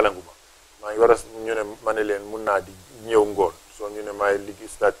bi jeexalangu maa ngi war a ñu ne ma ne leen mun naa di ñëw ngoon soo ñu ne maay liggéey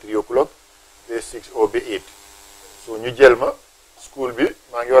start 3 o'clock ba 6 o ba 8 so ñu jël ma school bi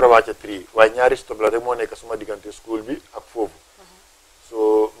maa ngi war a wàcce 3 waaye ñaari stop la rek moo nekk suma diggante school bi ak foofu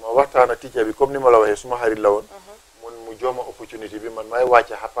so ma waxtaan ak teacher bi comme ni ma la waxee suma xarit la woon mu jox ma opportunité bi man maay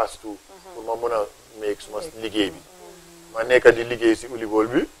wàcce half-past 2 pour ma mun a meeg suma liggéey bi ma nekk di liggéey si Ulibol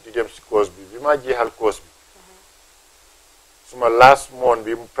bi di dem si course bi ma jeexal course bi suma last month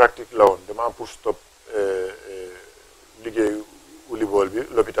bi mu pratique la woon dama am pour stop liggéey Ulibol bi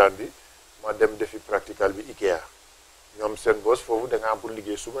lopitaan bi ma dem defi practical bi IKEA ñoom seen boss foofu da nga am pour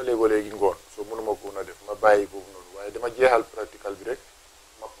liggéey suba léegi ngoon soo mënuma ko na def ma bàyyi foofu noonu waaye dama jeexal practical bi rek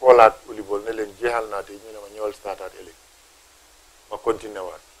ma koolaat Ulibol ne leen jeexal naa te ñu ne ma ñëwal startaat ëllëg ma continué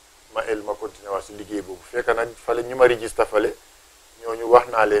waat ma continué waat si liggéey boobu fekk nag fale ñu ma registré fale ñooñu wax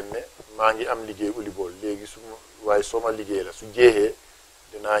naa leen ne maa ngi am liggéey Ulibol léegi waaye soo ma liggéey la su jeexee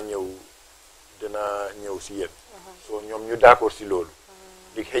dinaa ñëw si yéen soo ñoom ñu d'accord si loolu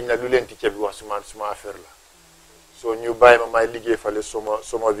di xëy na lu leen ticca bi wax suma affaire la soo ñu bàyyi ma may liggéey fale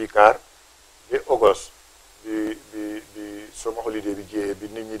soma vicar ba August bi soma holiday bi jeexee bi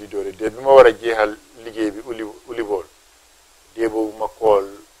nit ñi di doore dee bi ma war a jeexal liggéey bi Ulibol dee boobu ma call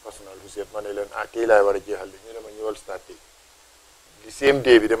personal Hussein ma ne leen tey laay war a jeexal li ñu ne ma ñëwal start tey di same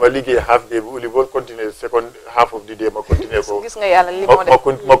day bi dama liggéey half day bi Ulibol continuer second half of the day ma continuer ko gis nga yàlla li moo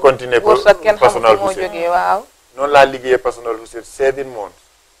def ma continuer ko personal Hussein waaw noonu laa liggéeyee personal Hussein 7 months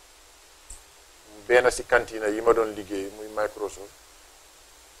benn si cantina yi ma doon liggéey muy Microsoft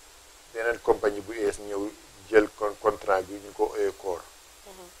beneen compagnie bu ees ñëw jël contrat bi ñu ko oyee koor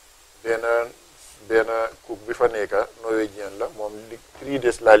benn cook bi fa nekka norvégien la moom 3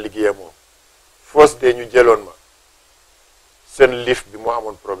 days laa liggéeyee moom first day ñu jëloon ma seen lift bi moo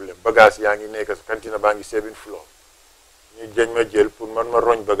amoon problème bagage yaa ngi nekk cantina baa ngi 7th floor ñu jañ ma jël pour man ma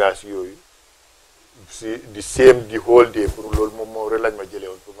roñ bagage yooyu si di same di whole day pour loolu moom moo rek lañ ma jëlee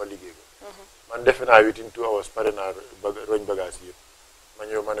woon pour ma liggéey ko man defe naa within 2 hours pare naa roñ bagage yëpp ma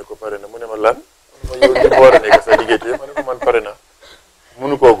ñëw ma ne ko pare na mu ne ma lan ma yow li ma war a nekk sa liggéey te ma ne ko man pare na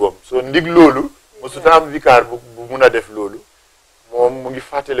mënu koo góom soo ndig loolu mosuta am vicar bu mun a def loolu moom mu ngi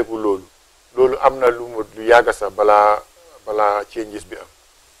fàttaliku loolu am na lu yàgga sax balaa changes bi am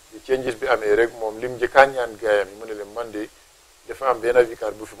di changes bi amee rek moom lim njëkkaan ñaan gaayam yi mu ne leen man de dafa am benn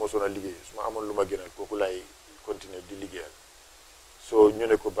vicar bu fi mosoon a liggéey su ma amoon lu ma gënal kooku laay continuer di liggéeyal soo ñu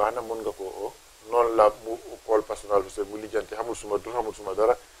ne ko baax na mën nga ko oo noonu la mu call personal Hussein mu lijjanti xamul suma tur xamul suma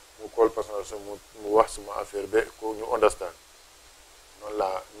dara mu call personal Hussein mu wax suma affaire ba ko ñu understand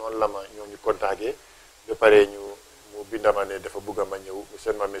noonu la ma ñoo ñu contacté ba pare mu bindama ne dafa bugg a ma ñëw mu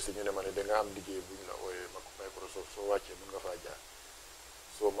seen ma message ñu ne ma ne da nga am liggéey bu ñu la ooyee Microsoft soo wàccee mën nga faa jaar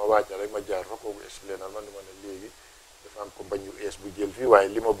soo ma wàccee rek ma jaar fa kooku explainal man di ma ne léegi dafa am compagnie yu ees bu jël fii waaye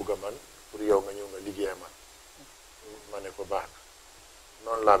li ma bugg a man pour yow nga ñëw nga liggéey man ma ne ko baax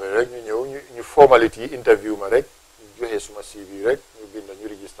na noonu laa be rek ñu ñëw ñu formality yi interview ma rek ñu joxee suma CV rek ñu binda ñu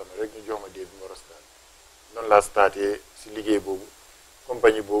register ma rek ñu jox ma dee bi ma war a start noonu laa starté si liggéey boobu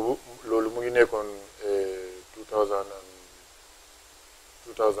compagnie boobu loolu mu ngi nekkoon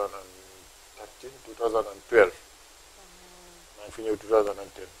 2012 maa ngi fi ñëw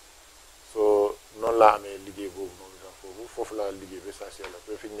 2010 so noonu laa amee liggéey boobu noonu tam foofu laa liggéey ba saa si yàlla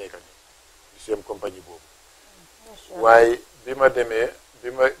ba fi ñu nekka nii seen compagnie boobu waaye bi ma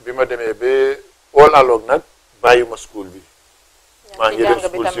demee ba all along nag bàyyuma school bi maa ngi dem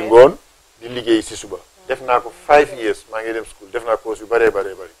school si ngoon di liggéey si suba def naa ko 5 years maa ngi dem school def naa course yu bëree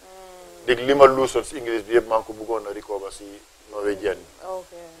bëri dégg li ma luusoon si English bi yëpp maa ngi ko bëggoon a recover si Norwegian bi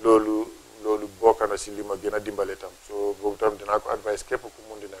loolu bokk na si li ma gën a dimbale tam so boobu tam dinaa ko advice képp ku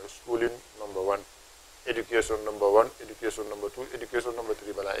mun di nekk schooling number 1 education number 1 education number 2 education number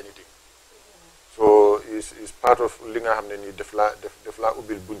 3 balaa anything so is part of li nga xam ne nii def laa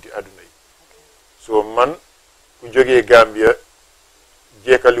ubbil bunti àdduna yi so man ku jógee Gambia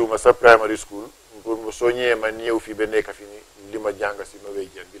jekkaliwuma sa primary school pour soo ñëwee ma ñëw fii ba nekk fi ni li ma jàng si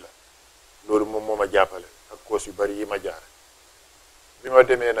Norwegian bi la loolu moom moo ma jàppale ak course yu bari yi ma jaar bi ma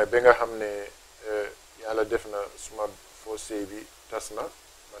demee nag ba nga xam ne yàlla def na suma foo sëy bi tas na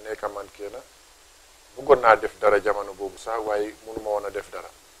ma nekk man kenn bëggoon naa def dara jamono boobu sax waaye mënuma woon a def dara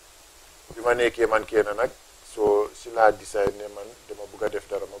bi ma nekkee man kenn nag soo si laa decide ne man dama bëgg a def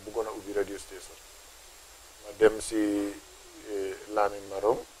dara ma bëggoon a ubbi radio station ma dem si Lamin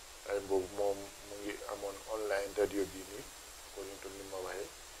Marom ay boobu moom mu ngi amoon online radio bii nii ko ñu ni ma waxee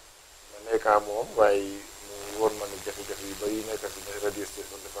ma nekkaa moom waaye mu woon ma ne jafe-jafe yu bari nekk si radio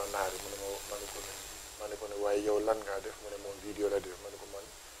station dafa naari mu ne ma ne ko ne waaye yow lan ngaa def mu ne moom vidéo la def ma ne ko man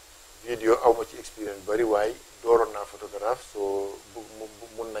vidéo aw ma ci expérience bari waaye dooroon naa photographe soo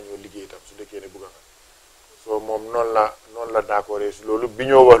mun nañoo liggéey tam su dëkkee ne bugga nga soo moom noonu la d'accord si loolu bi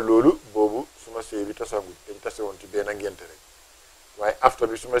ñoo wax loolu boobu suma sëy bi tasangu dañ tase woon ci benn ngente rek waaye after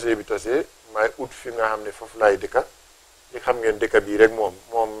bi suma sëy bi tasee maay ut fi nga xam ne foofu laay dëkka li xam ngeen dëkka bii rek moom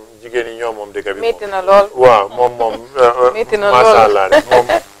jigéen yi ñoo moom dëkka bi métti na lool waaw moom métti na lool macha allah rek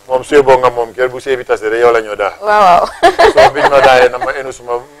moom sëy boo nga moom kër bu sëy bi tasee rek yow la ñoo daa waaw soo biñ ma daayee na ma enu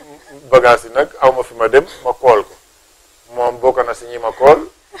suma bagage yi nag aw ma fi ma dem ma kool ko moom bokk na si ñi ma kool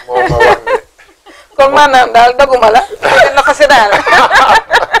moom ma wax ne kon maanaam daal daguma la na fase daal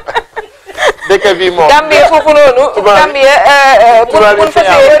dëkk bi moom Gambie foofu noonu Gambie mun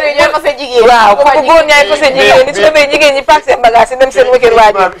fase ñooy fase jigéen waaw foofu góor ñaay fase jigéen ni su ko defee jigéen ñi paak seen bagage yi dem seen weekend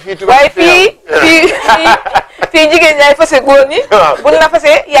waajur waaye fii jigéen ñaay fase góor ñi buñ la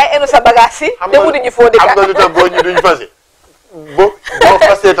fase yaay enu sa bagage yi dem wuti ñu foo dëkka xam nga lu tax góor ñi duñ fase boo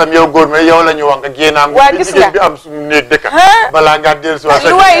fasee tam yow góor mais yow la ñu wax nga génnaam waa gis nga bi am suñu néeg dëkka balaa ngaa dellu si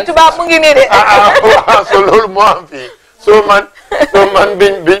lu waaye tubaab mu ngi nii de so loolu moo am fii soo man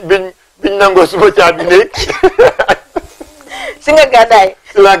biñ nangoo suma caabi néeg si nga gàddaay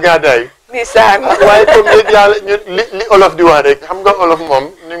si la gàddaay ndeysaan waaye comme léegi yàlla li olof di wax rek xam nga olof moom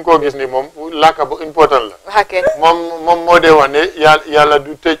ni nga koo gis ni moom làkka bu important la moom moo dee wax ne yàlla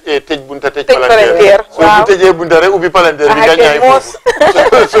du tëj bunta tëj palanteer soo bu tëjee bunta rek ubbi palanteer bi nga ñaay foofu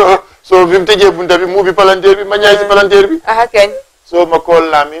soo bi mu tëjee bunta bi mu ubbi palanteer bi ma ñaay si palanteer bi soo ma kool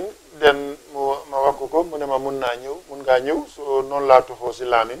Lamin den ma wax ko mu ne ma mun ngaa ñëw soo noonu laa toxoo si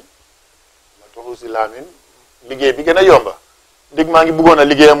Lamin toxu si Lamin liggéey bi gën a yomba ndig maa ngi bëggoon a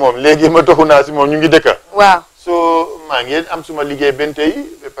liggéey moom léegi ma toxu naa si moom ñu ngi dëkka waaw soo maa ngi am suma liggéey benn tey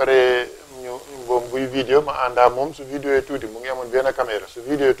ba pare ñu boom buy vidéo ma àndaa moom su vidéo yi tuuti mu ngi amoon benn caméra su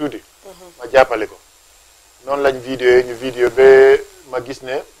vidéo yi tuuti ma jàppale ko noonu lañ vidéo yi ñu vidéo ba ma gis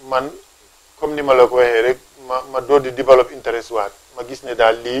ne man comme ni ma la ko waxee rek ma door di develop interest waat ma gis ne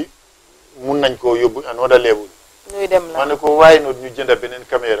daal lii mun nañ koo yóbbu another level ñuy dem la ma ne ko waaye noonu ñu jënda beneen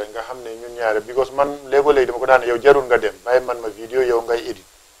caméra nga xam ne ñun ñaare because man léegoo-léegi dama ko daan yow jarul nga dem bàyyi man ma vidéo yow ngay edit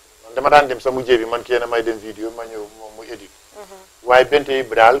man dama daan dem sa mujjee bi man kenn may dem vidéo ma ñëw moom mu edit waaye bente yi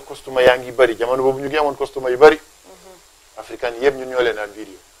daal costume yaa ngi bëri jamono boobu ñu ngi amoon costume yu bëri africain yëpp ñun ñoo leen daan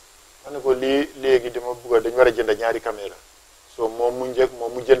vidéo ma ne ko lii léegi dama bëgg dañu war a jënda ñaari caméra so moom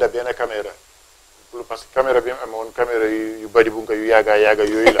mu jënda benn caméra parce que caméra bi mu amoon caméra yu bëri bu nga yu yaaga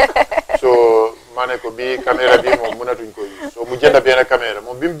yooyu la so ma ne ko bii caméra bi moom mënatuñ ko use so mu jënda benn caméra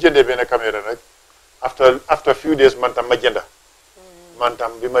moom bi mu jëndee benn caméra nag after few days man tam ma jënda man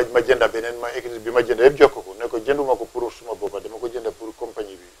tam bi ma jënda beneen ma écrit bi ma jënda yëpp jokk ko ne ko jënduma ko pour suma boppa dama ko jënda pour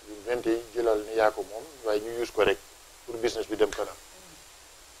compagnie bi vente yi jëlal ni yaa ko moom waaye ñu use ko rek pour business bi dem kanam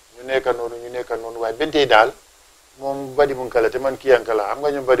ñu nekka noonu waaye vente yi daal moom badi bu nga la te man kiyanka la xam nga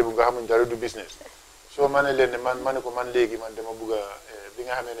ñoom badi bu nga xamuñ dara du business soo ma ne leen ne ma ne ko man léegi man dama bëgg a bi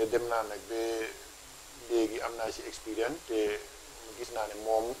nga xamee ne dem naa nag ba léegi am naa si expérience te gis naa ne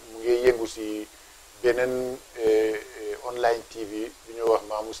moom mu ngi yëngu si beneen online TV bi ñuy wax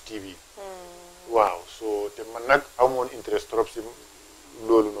Mamus TV waaw so te man nag amoon interest trop si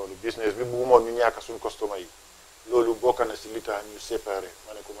loolu noonu business bi bëggumoon ñu ñàkk suñ customer yi loolu bokk na si li tax ñu séparé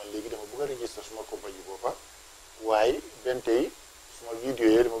ma ne ko man léegi dama bëgg a register suma compagnie boppa waaye benn tey suma vidéo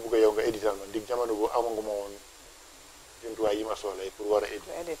yi dama bëgg a yow nga édital ma ndig jamono boobu amaguma woon jumtuwaay yi ma soxla pour war a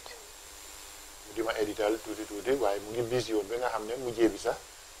edit di ma édital tuuti waaye mu ngi bis yoon bi nga xam ne mujjee bi sax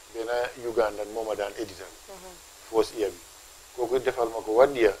benn Ugandan moo ma daan édital foos iya bi kooku defal ma ko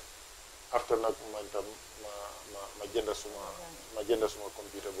 1 year after nag man tam ma jënda suma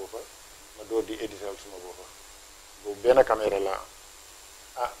computer boofa ma door di édital suma boppa boobu benn caméra la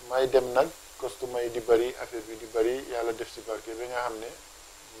may dem nag costume yi di bari affaire bi di bari yàlla def si barke bi nga xam ne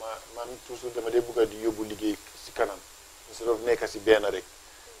man toujours dama dee bëgg di yóbbu liggéey si kanam instead of nekk si benn rek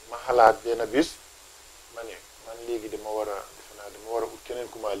ma xalaat benn bis ma ne man léegi dama war a ut keneen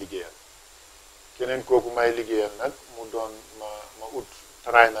ku ma liggéeyal keneen kooku may liggéeyal nag mu doon ma ut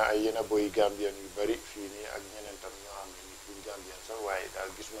taraay na ay yenn boy Gambien yu bari fii nii ak ñeneen tam ñoo xam ne ni duñ Gambien sax waaye daal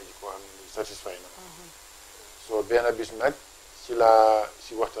gisuma ji koo xam ne ni satisfy na soo benn bis nag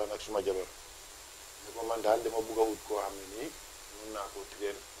si waxtaan ak suma jabar ne ko man daal dama bëgg a ut koo xam ne nii mun naa koo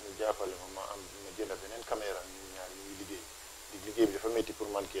train mu jàppale ma jënd beneen caméra ñu ñaar ñuy liggéey bi dafa métti pour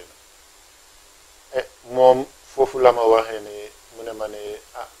man kenn moom foofu la ma waxee ne mu ne ma ne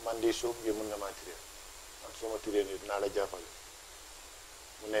man de soo bëggee mun na maa train man soo ma train ne dinaa la jàppale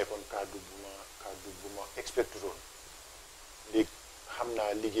mu nekkoon kàddu bu ma expecté woon léegi xam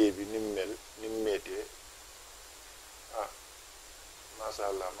naa liggéey bi ni mu mel ni mu méttee macha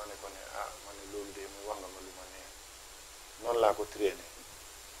allah ma ne ko ne ma ne loolu de mu wax nga ma lu ma neex noonu laa ko traîné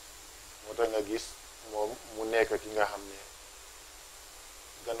moo tax nga gis moom mu nekk ki nga xam ne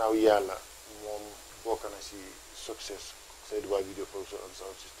gannaaw yàlla moom bokk na si success SAIDOUBAH video production and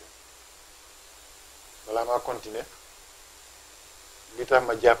sound system balaa maa continuer li tax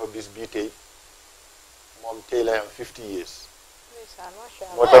ma jàpp bis bii tey moom tey lay am 50 years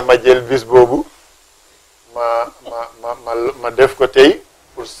moo tax ma jël bis boobu ma def ko tey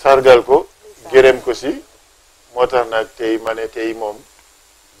pour sargal ko gërëm ko si moo tax nag tey ma ne tey moom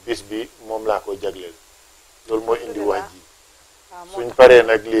bis bi moom laa ko jagleel loolu mooy indi waaj ji suñ paree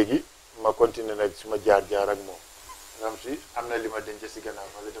nag léegi ma continuer nag suma jaar ak moom Ramzy am na li ma denc si gannaaw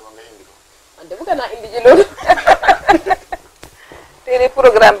wala dama nga indi ko man de bëgg naa indi ji loolu tey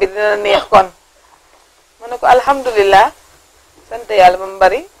programme bi dina neex kon ma ne ko alhamdulilah sant yàlla ba mu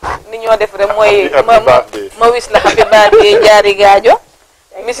bari ni ñoo def rek mooy ma wis la happy birthday jaari gaajo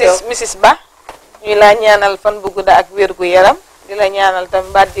Mrs Ba ñuy laa ñaanal fan bu gudda ak wér gu yaram di la ñaanal tam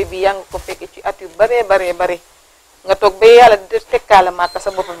birthday bi yaa ngi ko fekke ci at yu bare nga toog ba yàlla di tekkaala maaka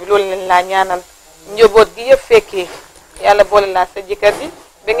sa bopp bi loolu leen laa ñaanal njaboot gi yëpp fekkee yàlla boole laa sa jëkkër ji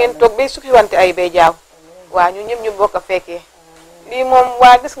ba ngeen toog bay sukkiwante ay bay jaaw waa ñu ñëpp ñu bokk a fekkee lii moom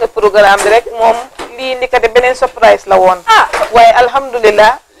waa gis nga programme bi rek moom lii ndikate beneen surprise la woon waaye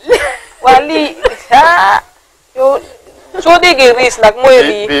alhamdulilah waa lii yow soo déggee riis nag mooy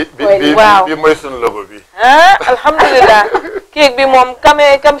lii waaw bi mooy sunu logo bi alhamdulilah kéeg bi moom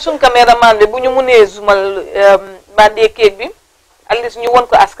suñ caméraman bi bu ñu mënee zoomal bandee kéeg bi at least ñu won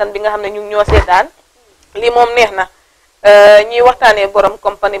ko askan bi nga xam ne ñu ñoo seetaan lii moom neex na ñuy waxtaanee borom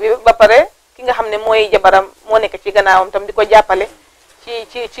compagnie bi ba pare ki nga xam ne mooy jabaram moo nekk ci gannaawam tam di ko jàppale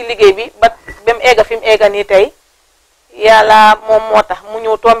ci liggéey bi ba mu eega fi mu eega nii tey yàlla moom moo tax mu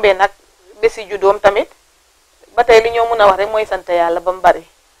ñëw tombee nag bési juddoom tamit ba tey li ñoo mën a wax rek mooy sant yàlla ba mu bari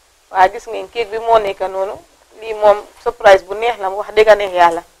waa gis ngeen kéeg bi moo nekk noonu lii moom surprise bu neex la mu wax dëgg neex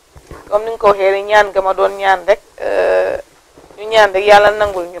yàlla comme ni nga ko waxee rek ñaan ga ma doon ñaan rek ñu ñaan rek yàlla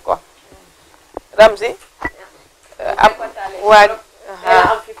nangul ñu ko Ramzy waa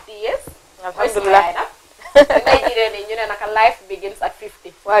am 50 years alhamdulilah ñu ne naka life begins at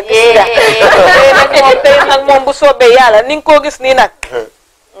 50 waa gis nga tey nag moom bu soobee yàlla ni nga koo gis nii nag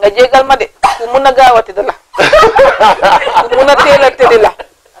nga jégal ma de ku mun a gaawati da la ku mun a teel a tëddi la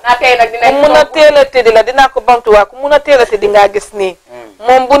ku mun a teel a tëddi la dinaa ko bamtuwaa ku mun a teel a tëddi ngaa gis nii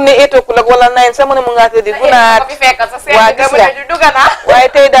moom bu ne 8 o'clock wala 9 sama ne mu ngaa tëddi bu naat waa gis nga waaye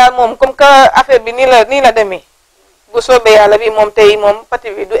tey daal moom comme que affaire bi nii la demee bu soobee yàlla bi moom tey moom pati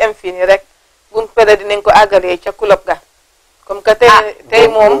bi du em fii nii rek bu mu pere dinañ ko àggalee ca club ga comme que tey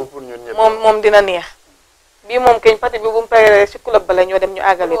moom dina neex bii moom keñ pati bi bu mu pere ci club ba la ñoo dem ñu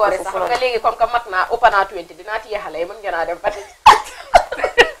àggalee ko foofu noonu léegi comme que mat naa ëpp naa 20 dinaa ci yaxale yi mën ngeen a dem pati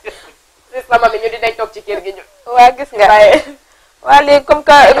sama mi ñu dinañ toog ci kër gi ñu waa gis nga waa léegi comme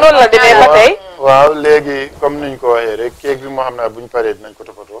que loolu la demee ba tey waaw léegi comme niñ ko waxee rek kéeg bi moo xam naa buñ paree dinañ ko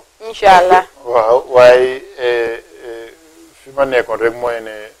toppatoo incha allah waaw waaye fi ma nekkoon rek mooy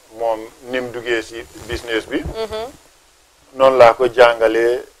ne moom ni mu duggee si business bi noonu laa ko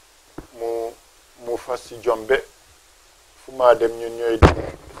jàngalee mu fas si jombe fu maa dem ñun ñooy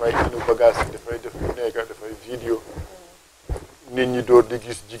dafay inu bagage yi dafay def lu nekk dafay vidéo nit ñi door di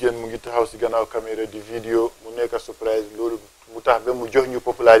gis jigéen mu ngi taxaw si gannaaw caméra di vidéo mu nekk surprise loolu mu tax ba mu jox ñu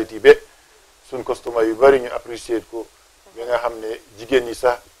popularité ba suñ customer yu bari ñu apprécier ko ba nga xam ne jigéen ñi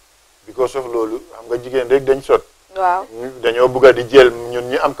sax because of loolu xam nga jigéen rek dañ sot waaw dañoo bëgg a di jël ñun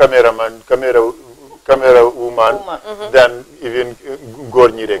ñi am caméra woman daan even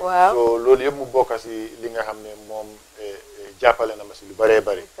góor ñi rek so loolu yëpp mu bokk si li nga xam ne moom jàppale na ma si lu bëree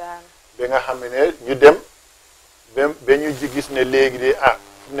bëri ba nga xam ne ñu dem ba ñu gis ne léegi de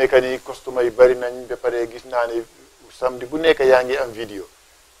fu nekk nii costume yi bëri nañ ba pare gis naa ne samedi bu nekk yaa ngi am vidéo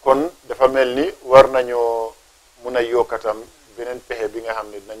kon dafa mel ni war nañoo mun a yokkatam beneen pexe bi nga xam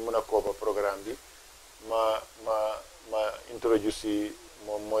ne dinañ mun a kooba programme bi ma introduce si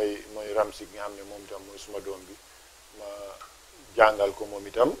moom mooy Ramzy nga xam ne moom itam mooy suma doom bi ma jàngal ko moom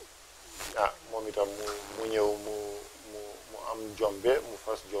itam moom itam mu ñëw mu am jombe mu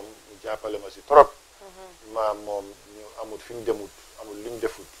fas jom mu jàppale ma si trop moom ñu amul fi mu demut amul li mu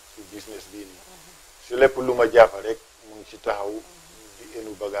defut si business bii nii si lépp lu ma jàppa rek mu ngi ci taxaw di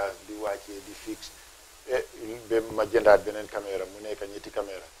enu bagage di wàccee di fixe ba ma jëndaat beneen caméra mu nekk ñetti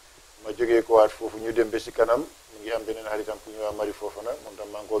caméra ma jógee ko waat foofu ñu dem ba si kanam mu ngi am beneen xaritam ku ñu waa Mari Fofana moom tam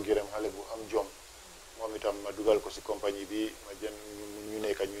maa ngi koo gërëm xale bu am jom moom itam ma dugal ko si compagnie bi ma jën ñu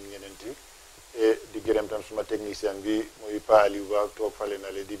nekk ñun ñeneenti di gërëm tam suma technicien bi muy Pa Aliou Ba toog fale na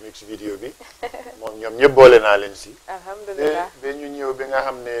le di mix vidéo bi moom ñoom ñëpp boole naa leen si alhamdulilah ba ñu ñëw ba nga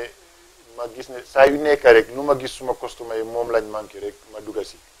xam ne ma gis ne saa yu nekk rek lu ma gis suma costume yi moom lañ manqué rek ma dugga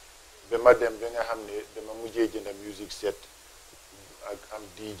si ba ma dem ba nga xam ne dama mujjee jënda music set ak am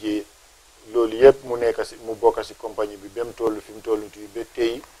DJ loolu yëpp mu nekk si mu bokk si compagnie bi ba mu toll fi mu toll tuuti ba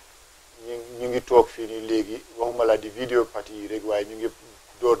tey ñu ngi toog fii nii léegi waxuma la di vidéo party yi rek waaye ñu ngi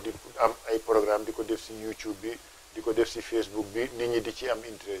door di am ay programme di ko def si YouTube bi di ko def si Facebook bi nit ñi di ci am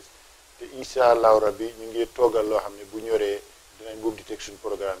interest te incha allah rabbi ñu ngi toogal loo xam ne bu ñoree dinañ boobu di teg suñu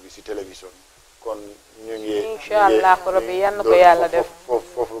programme bi si télévision kon ñu ngi incha allah rabbi yal na ko yàlla def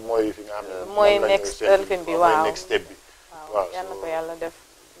foofu mooy fi nga xam ne mooy next film bi waaw next step bi waaw yal na ko yàlla def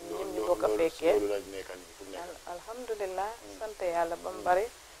ñëpp ñu bokk a fekkee loolu lañ nekk nii fu nekk alhamdulilah sant yàlla ba mu bari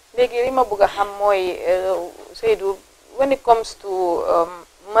léegi li ma bëgg a xam mooy Saidou when it comes to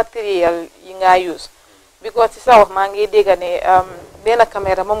material yi nga use because ci sa wax maa ngi dégg ne benn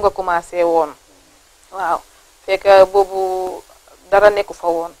caméra moom nga commencé woon waaw fekk boobu dara nekku fa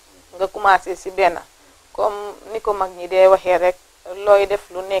woon nga commencé si benn comme ni ko mag ñi dee waxee rek looy def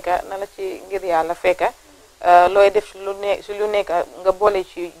lu nekk na la ci ngir yàlla fekk looy def si lu nekk nga boole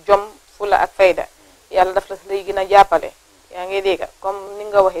ci jom fula ak fayda yàlla daf la lay gën a jàppale yaa ngi dégg comme ni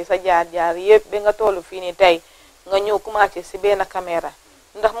nga waxee sa jaar-jaar yëpp ba nga tollu fii nii tey nga ñëw commencé si benn caméra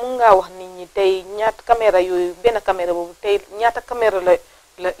ndax mun ngaa wax nit ñi tey ñaata caméra yooyu benn caméra boobu tey ñaata caméra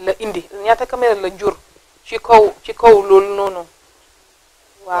la indi ñaata caméra la jur ci kaw loolu noonu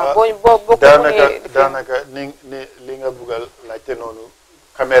waaw boo ko daanaka ni li nga buggal laajte noonu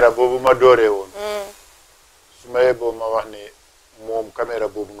caméra boobu ma dooree woon su ma yeboo ma wax ne moom caméra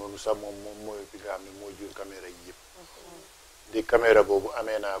boobu noonu sax moom mooy bi nga xam ne moo jur caméra yi yëpp di caméra boobu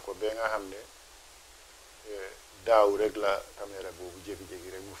amee naa ko ba nga xam ne daaw rek la caméra boobu jékki-jékki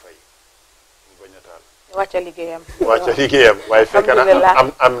rek mu fay mu bañ a taal wàcca liggéeyam waaye fekk na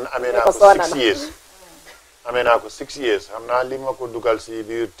amee naa ko 6 years amee naa ko 6 years xam naa li ma ko dugal si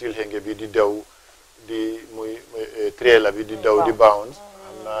biir tilhenge bi di daw di muy trailer bi di daw di bounce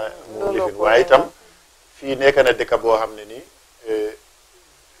xam naa mu lifin waaye itam fii nekk na dëkk boo xam ne ni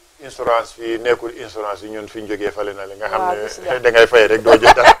insurance fii nekkul insurance yi ñun fi ñu jógee fale na la nga xam ne dangay fay rek doo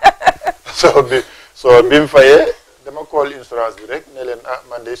jot dara soo bi mu fayee dama call insurance bi rek ne leen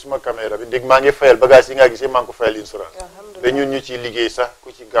man de suma caméra bi ndig maa ngi fayal bagage yi nga gisee maa ngi ko fayal insurance ba ñun ñu ciy liggéey sax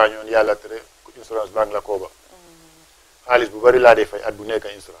ku ci gaañoon yàlla tere insurance baa ngi la kooba xaalis bu bari laa dee fay at bu nekk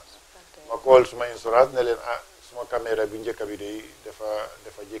insurance ma call suma insurance ne leen suma caméra bi njëkk bi de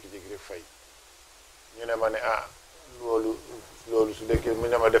dafa jékki-jékki rek fay ñu ne ma ne loolu su dekkee mu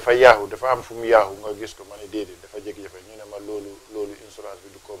ne ma dafa yaaxu dafa am fu mu yaaxu nga gis ko ma ne déedéet dafa jékki-jékki ñu ne ma loolu insurance bi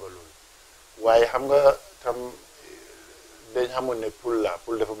du kooba loolu waaye xam nga tam dañ xamul ne poul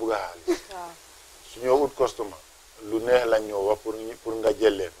dafa bëgg a xaalis su ñoo ut customer lu neex lañ ñoo wax pour nga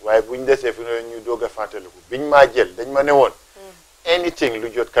jël leen waaye buñ desee fi ne ñu doog a fàttaliku biñ maa jël dañ ma ne woon anything lu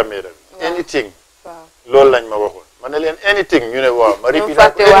jot caméra bi anything loolu lañ ma waxoon ma ne leen anything ñu ne waaw ma repeat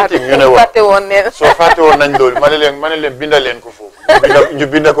anything ñu ne waaw soo fàtte woon nañ loolu ma ne leen binda leen ko foofu ñu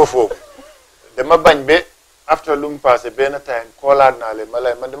binda ko foofu dama bañ ba after lu mu passé benn time koolaat naa leen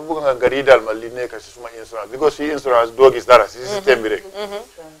man dama bëgg nga riidal ma li nekk si suma insurance because fii insurance doo gis dara si système bi rek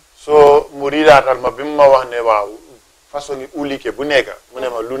soo mu riidaatal ma bi mu ma wax ne waaw façon yi ulike bu nekk mu ne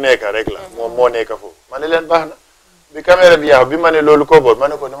ma lu nekk rek la moom moo nekk foofu ma ne leen baax na bi caméra bi yaaxu bi ma ne loolu ko boot ma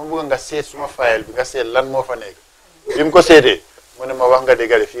ne ko dama bëgg nga seet suma file bi nga seet lan moo fa nekk bi mu ko seetee mu ne ma wax nga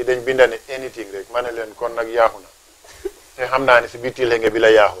dëgg de fii dañ binda ne anything rek ma ne leen kon nag yaaxu na te xam naa ne si biir tilenge bi la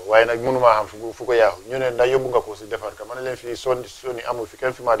yaaxu waaye nag mënumaa xam fu ko yaaxu ñu ne ndax yóbbu nga ko si defar ka ma ne leen fii soni amul fi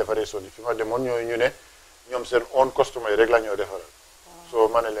kenn fi maa defaree soni fi ma demoon ñooy ñu ne ñoom seen own customer yi rek la ñoo defaral so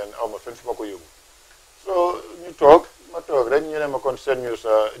ma ne leen aw ma fenn fi ma ko yóbbu so ñu toog ma toog rek ñu ne ma kon seen ñu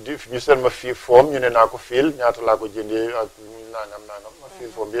ñu seen ma fii foom ñu ne naa ko fiil ñaata laa ko jëndee ak nangam ma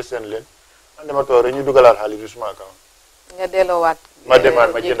fiil foom bi seen leen man dama toog rek ñu dugalaat xaalis bi suma account nga delloowaat ma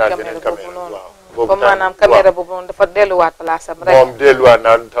demaat ma jëndaat beneen caméra waaw boobu comme maanaam caméra boobu noonu dafa delluwaat place am rek moom delluwaat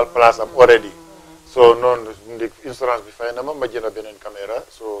naa tal place am already so noonu ndig insurance bi fay na ma jënd beneen caméra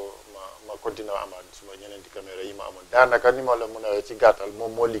so ma continuer amaat suma ñeneenti caméra yi ma amoon daanaka ni ma la mën a ci gàttal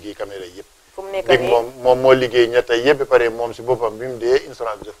moom moo liggéey caméra yëpp fu mu nekk léegi nii moom moo liggéey ñetta yëpp ba pare moom si boppam bi mu dee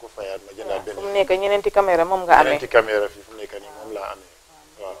insurance bi daf ko fayaat ma jëndaat fu mu beneen nekk ñeneenti caméra moom nga amee ñeneenti caméra fii fu mu nekk nii moom laa amee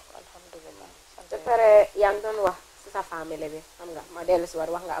waaw alhamdulilah ba pare yaa ngi doon wax si sa famille bi xam nga ma dellu si war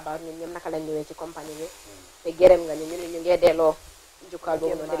wax nga about ñun ñoom naka lañ ñëwee ci compagnie bi te gërëm nga ñu ñu ngee delloo jukkal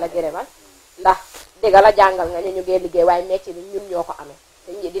boobu noonu di la gërëmal ndax dëgg la jàngal nga ñu ngee liggéey waaye métier bi ñun ñoo ko amee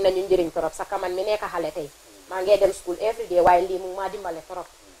te dinañu njëriñ torop sa kaman mi nekk xale tey maa ngee dem school every day waaye lii mu maa dimbale torop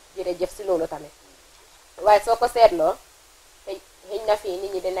jërëjëf si loolu tamit waaye soo ko seetloo te xëy na fii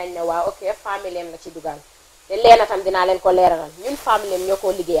nit ñi dinañ ne waa ok famille la ci dugal te leena tam dinaa leen ko leeralal ñun famille ñoo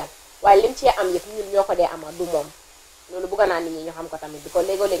koo liggéeyal waaye lim cee am yëpp ñun ñoo ko dee ama du moom loolu bëgg naa nit ñi ñu xam ko tamit bi ko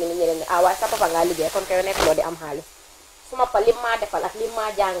léegoo-léegi nit ñi leen ne ah waaye sa papa ngaa liggéey kon koy nekk loo di am xaalis su ma pa lim maa defal ak lim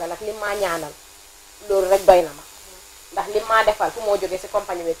maa jàngal ak lim maa ñaanal loolu rek doy na ma ndax lim maa defal fu moo jógee si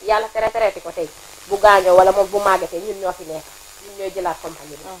compagnie bi yàlla traité ko tey bu gaañoo wala moom bu màggatee ñun ñoo fi nekk ñun ñooy jëlaat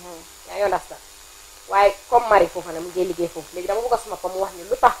compagnie bi yaa ngi understand waaye comme mari foofu na mu ngi liggéey foofu léegi dama bëgg a suma pa mu wax ñu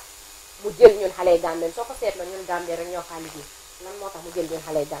lu tax mu jël ñun xale yi Gambien soo ko seetloo ñun Gambien rek ñoo faa liggéey lan moo tax mu jël ñun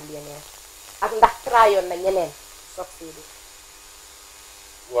xale yi Gambien ñeen ak ndax trayoon na ñeneen soog Saidou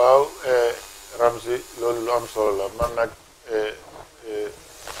waaw Ramzy loolu lu am solo la man nag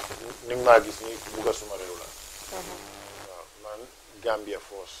ni nga maa gis ni bugg a suma réew la waaw man Gambia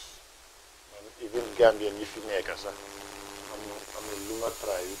force man even Gambien yi fi nekk sax amul lu ma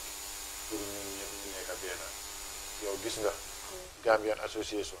try pour ñun ñëpp ñu nekk benn yow gis nga Gambian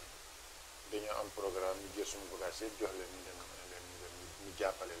association dañoo am programme ñu jël suñu bagage yëpp jox leen ñu dem ñu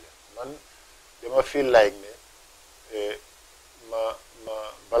jàppale leen man dama feel like ne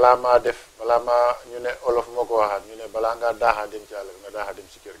balaa maa ñu ne olof moo ko waxaat ñu ne balaa ngaa daaxaa dem ci àll bi nga daaxaa dem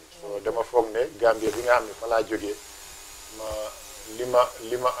ci kër gi so dama foog ne Gambia bi nga xam ne fa laa jógee li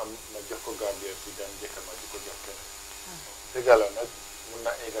ma am ma jox ko Gambia si daan jëkk ma di ko jox keneen dëgg la nag mun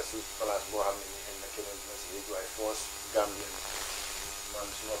na egga si place boo xam ne ni xëy na keneen dina si yëg waaye force Gambia man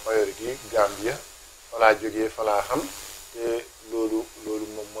suma priorité Gambia fa laa jógee fa laa xam te loolu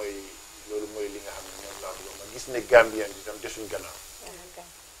moom mooy li nga xam ne ñoom laa bëgg ma gis ne Gambien bi tam desuñ gannaaw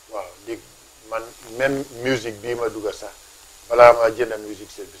waaw léegi man même musique bii ma dugga sax balaa ma jënd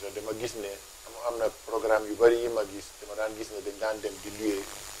musique set bi sax dama gis ne am na programme yu bari yi ma gis dama daan gis ne dañ daan dem di louer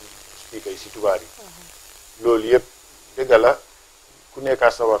speaker yi si tubaab yi loolu yëpp dëgg la ku nekkaa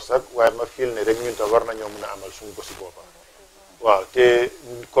sa war sax waaye ma feel ne rek ñun tam war nañoo mën a amal suñu bosi boppam waaw te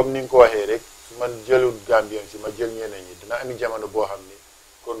comme ni nga ko waxee rek su man jëlul Gambien si ma jël ñeneen ñi dina ami jamono boo xam ne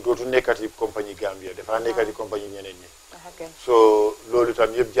kon dootu nekkati compagnie Gambia dafaa nekkati compagnie ñeneen ñi so loolu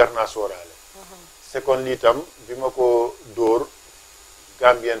itam yëpp jar naa sooraale second lii itam bi ma ko dóor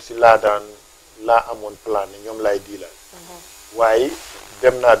Gambien si laa amoon plan ne ñoom laay diilal waaye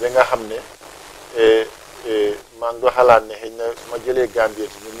dem naa ba nga xam ne maa ngi do xalaat ne xëy na su ma jëlee Gambien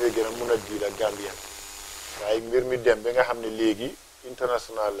si ñoom ñooy gën a mun a diilal Gambien waaye mbir mi dem ba nga xam ne léegi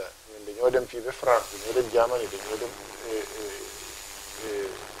international la ñun dañoo dem fii ba France dañoo dem Germany dañoo dem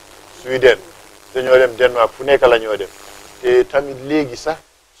Sweden dañoo dem Denmark fu nekk la ñoo dem te tamit léegi sax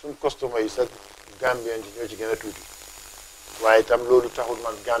suñ customer yi sax Gambien yi ñoo ci gën a tuuti waaye tam loolu taxul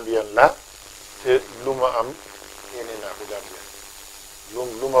man Gambien la te lu ma am ene naa ko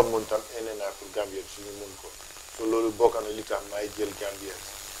Gambien lu ma mun tam ene naa ko Gambien suñu mun ko so loolu bokk na li tax maay jël Gambien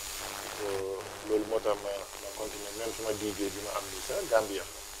so loolu moo tax ma continuer même suma DJ bi ma am nii sax Gambien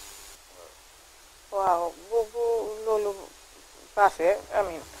la waaw bu loolu passé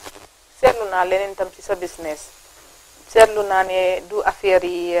amin seetlu naa leneen tam ci sa business seetlu naa ne du affaire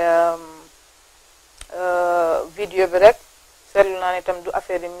yi vidéo bi rek seetlu naa ne tam du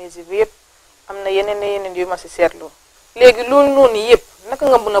affaire yi musique bi yëpp am na yeneen yu ma si seetlu léegi loolu noonu yëpp naka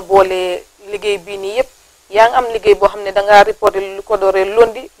nga mën a boolee liggéey bii nii yëpp yaa ngi am liggéey boo xam ne dangaa reporté lu ko dooree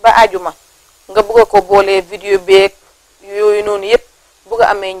lundi ba ajuma nga bëgg a ko boolee vidéo beeg yooyu noonu yëpp bëgg a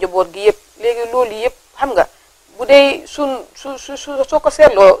amee njaboot gi yëpp léegi loolu yëpp xam nga bu dee soo ko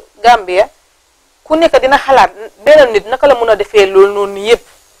seetloo Gambia ku nekk dina xalaat benn nit naka la mën a defee loolu noonu yëpp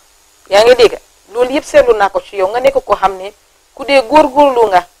yaa ngi dégg loolu yëpp seetlu naa ko ci yow nga nekk ko xam ne ku dee góorgóorlu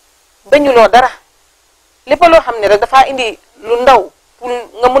nga bañuloo dara lépp loo xam ne rek dafa indi lu ndaw pour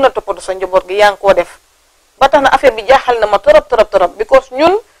nga mën a toppatoo sa njaboot gi yaa ngi koo def ba tax na affaire bi jaaxal na ma torop because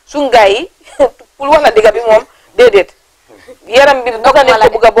ñun suñ gaay yi pour wax la digga bi moom déedéet yaram bi bugga ne ko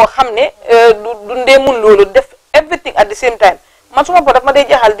bugga boo xam ne du ndee mun loolu def everything at the same time man suma bo daf ma dee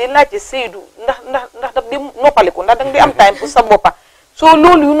jaaxal di laajte Saidou ndax daf di noppaliku ndax danga di am time pour sa boppa soo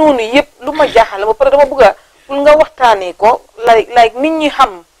loolu yu noonu yëpp lu ma jaaxal ba pare dama bëgga pour nga waxtaanee ko like nit ñi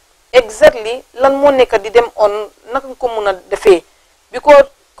xam exactly lan moo nekk di dem on naka nga ko mun a defee because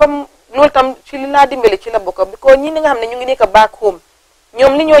comme loolu tam ci li laa dimbali ci la bokk because ñi nga xam ne ñu ngi nekk back home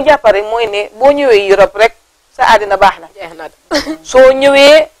ñoom li ñoo jàppare mooy ne boo ñëwee Europe rek sa àddina baax na soo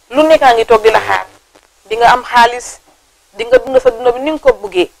ñëwee lu nekkaa ngi toog di la xaar di nga am xaalis di nga dund sa dund bi ni nga ko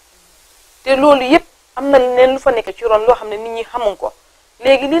bëggee te loolu yëpp am na leneen lu fa nekk ci ron loo xam ne nit ñi xamuñ ko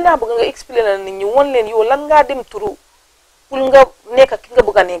léegi lii laa bëgg nga expliquer la nit ñi won leen yow lan ngaa dem turu pour nga nekk ki nga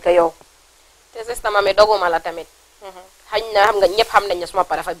bëgg a nekk yow te système mi doguma la tamit xañ na xam nga ñëpp xam nañ ne suma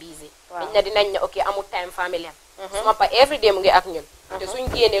pa dafa busy xañ na dinañ ne ok amul time family am suma pa every day mu ngi ak ñun te suñ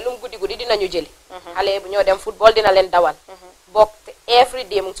génnee lu mu guddi guddi dinañu jëli xale bu ñoo dem football dina leen dawal bokk te every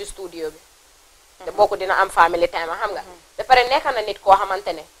day mu ngi ci studio bi te bokku dina am family time xam nga ba pare nekk na nit koo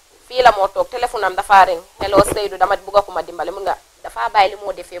xamante ne fii la moo toog téléphone am dafa ring hello Saidou dama bëgg a ku ma dimbale mun nga dafa bàyyi li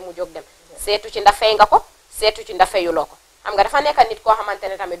moo defee mu jóg dem seetu ci ndax fay nga ko seetu ci ndax fayuloo ko xam nga dafa nekk nit koo xamante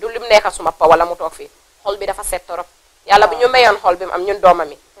ne tamit du lim nekk suma pa wala mu toog fii xol bi dafa set torop yàlla bu ñu mayoon xol bi mu am ñun doomam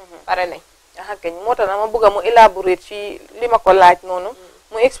yi pare nañ keñ moo tax na ma bëgg a mu élaborer ci li ma ko laaj noonu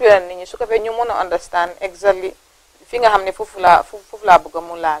mu expérience nit ñi su ko fee ñu mën a understand exactly fi nga xam ne foofu laa bëgg a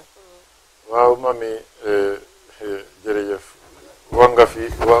mu laal waaw mami jërëjëf wax nga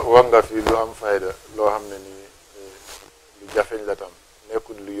fi lu am fayda loo xam ne nii lu jafeñ la tam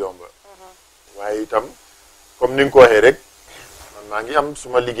nekkul lu yomba waaye itam comme ni nga ko waxee rek man maa ngi am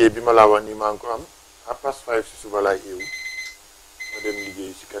suma liggéey bi ma laa wax nii maa ngi ko am à pas 5 si suba laay eewu ma dem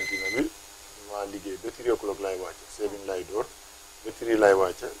liggéey si kantina bi ma liggéey ba 3 o'clock laay wàcc 7 laay door ba 3 laay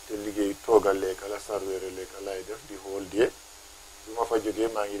wàcc te liggéey toogal lekka la sarweere lekka laay def di xool die su ma fa jógee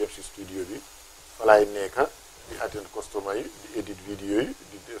maa ngi def si studio bi fa laay nekka di attend customer yi di edit vidéo yi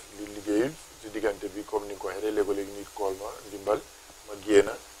di def di liggéey si diggante bi comme ni nga ko waxee rek léegi-léegi nit kool ma ndimbal ma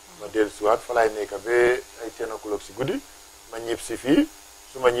génna ma dellusiwaat fa laay nekka ba ay 10 o'clock si guddi ma ñib si fii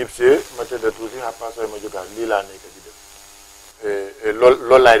su ma ñibsee ma tëdda tuuti xapaasoy ma jógaat lii laa nekk di def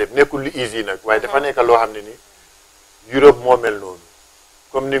loolu laay def nekkul lu easy nag waaye dafa nekk loo xam ne ni Europe moo mel noonu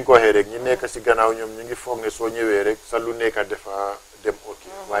comme ni nga ko waxee rek ñi nekk si gannaaw ñoom ñu ngi foog ne soo ñëwee rek sa lu nekk dafa dem ok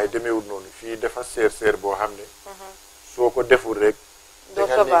waaye demeewul noonu fii dafa seer boo xam ne soo ko deful rek da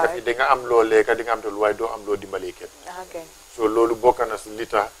nga nekk fi di nga am loo lekka di nga am te lu waaye doo am loo dimbalee kenn so loolu bokk na si li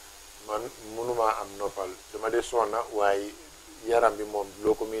tax man mënumaa am noppal dama dee sonna waaye yaram bi moom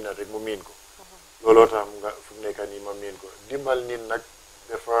loo ko miinal rek mu miin ko looloo tax nga fu mu nekk nii ma miin ko dimbal nit nag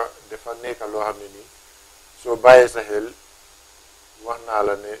dafa nekk loo xam ne nii soo bàyyee sa xel wax naa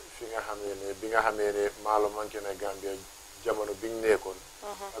la ne fi nga xamee ne bi nga xamee ne maalo manqué na Gambia jamono bi ñu nekkoon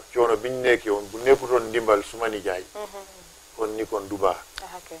ak coono bi ñu nekkee woon bu nekkutoon ndimbal suma nijaay kon ni kon du baax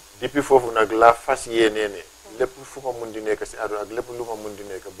depuis foofu nag la fas yéenee ne lépp fu ma mun di nekk si àdduna ak lépp lu ma mun di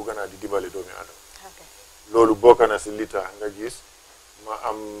nekk bugg naa di dimbale doomi adama loolu bokk na si li tax nga gis ma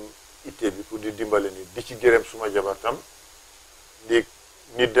am itte bi pour di dimbale nit di ci gërëm suma jabar tam ndéeg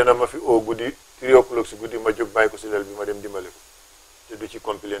nit dana ma fi oo guddi 3 o'clock si guddi ma jóg bàyyi ko si lal bi ma dem dimbale ko te du ci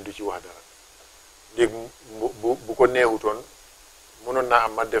complain du ci wax dara ndéeg bu ko neexutoon mënoon naa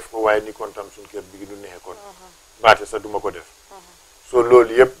am ma def ko waaye ni kon tam suñ kër bi du neexee kon baate sax duma ko def so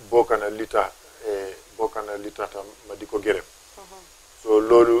loolu yëpp bokk na li tax tam ma di ko gërëm so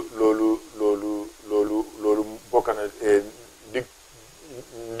loolu bokk na di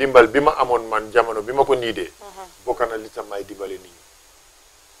ndimbal bi ma amoon man jamono bi ma ko niidee bokk na li tax may dimbale nit ñi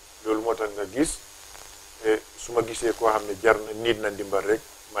loolu moo tax nga gis su ma gisee koo xam ne jar na niit na ndimbal rek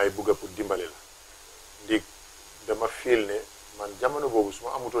may bugga pour dimbale la ndig dama fiil ne man jamono boobu su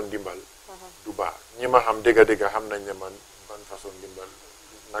ma amutoon ndimbal du baax ñi ma xam dëgga xam nañ ne man ban façon ndimbal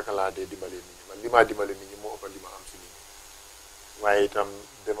naka laa dee dimbale nit ñi man li maa dimbale nit ñi moo ëpp li ma am si nit ñi waaye itam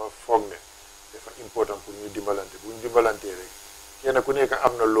dama foog ne dafa important pour ñu dimbalante bu ñu dimbalantee rek kenn ku nekk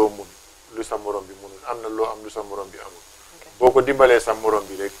am na loo mun lu sa morom bi munul am na loo am lu sa morom bi amul boo ko dimbalee sa morom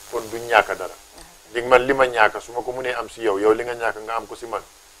bi rek kon du ñàkk dara li man li ma ñàkk su ma ko munee am si yow li nga ñàkk nga am ko si man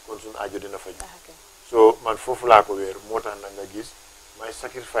kon suñu aajo dina faj so man foofu laa ko weer moo tax na nga gis may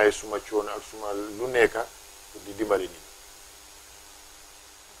sacrifice suma coono ak suma lu nekka pour di dimbali nii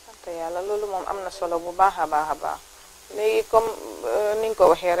sant yàlla loolu moom am na solo bu baax a baax léegi comme ni nga ko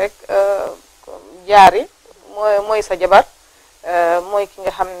waxee rek jaari mooy sa jabar mooy ki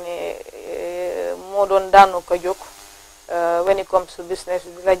nga xam ne moo doon daanu ko jóg when it comes to business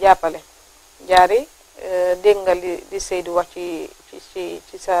di la jàppale jaari dégg nga li Saidou wax ci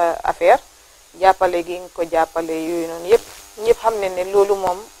sa affaire jàppale gi nga ko jàppale yooyu noonu yëpp ñëpp xam ne ne loolu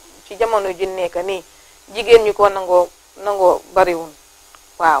moom ci jamono ji nekk nii jigéen ñi ko nangoo bariwul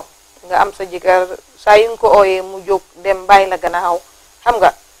waaw nga am sa jëkkër saa yu nga ko ooyee mu jóg dem bàyyi la gannaaw xam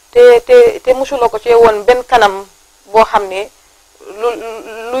nga te musuloo ko ci woon benn kanam boo xam ne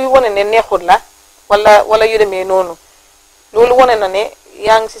luy wane ne neexut la wala yu demee noonu loolu wane na ne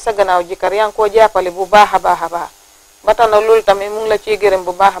yaa ngi si sa gannaaw jëkkër yaa ngi koo jàppale bu baax a baax a baax ba tax na loolu tamit mu ngi la ciy gërëm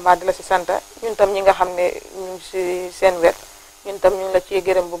bu baax a baax di la si sant ñun tam ñi nga xam ne ñu ngi si seen wet ñun tam ñu ngi la ciy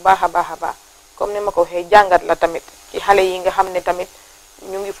gërëm bu baax a baax a baax comme ni ma ko waxee jàngat la tamit ci xale yi nga xam ne tamit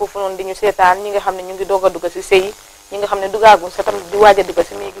ñu ngi foofu noonu di ñu seetaan ñi nga xam ne ñu ngi doog a dugg si sëy ñi nga xam ne dugaaguñ sa tamit di waaj a dugg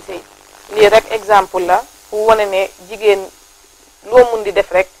si néegi sëy lii rek exemple la fu wane ne jigéen loo mun di def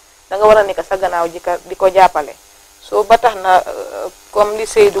rek da nga war a nekk sa gannaaw jëkkër di ko jàppale so ba tax na comme li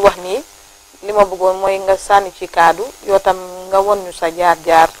Saidou wax nii li ma bëggoon mooy nga sànni ci kaddu yoo tam nga won ñu sa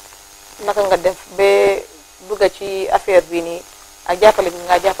jaar-jaar naka nga def ba dugg ci affaire bi nii ak jàppale bi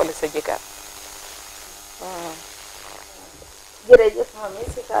nga jàppale sa jëkkër. jërëjëf mami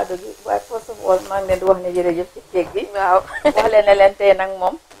si kaddu gi waaye first of all maa ngi leen di wax ne jërëjëf ci keek bi waaw wax leen ne leen tey nag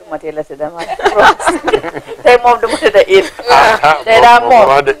moom du ma teel a si dama tey moom du ma tëdd a it tey daa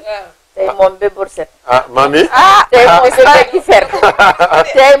moom tey moom ba bur set mami tey mooy sa jéggi fer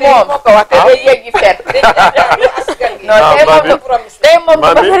tey moom moo ko wax te day jéggi fer non tey moom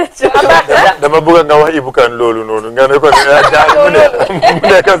mami dama bëgg nga wax Ibou Kane loolu noonu nga ne ko mu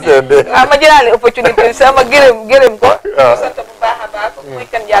nekk seen de ma jëlaale opportunité sama gërëm ko sant bu baax a baax muy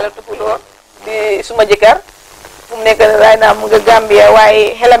kan yàlla tukuloo di suma jëkkër fu mu nekk raay naa mu nga Gambia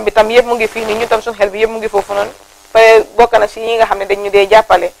waaye xelam bi tam yëpp mu ngi fii nii ñu tam suñu xel bi yëpp mu ngi foofu noonu pare bokk na si ñi nga xam ne dañu dee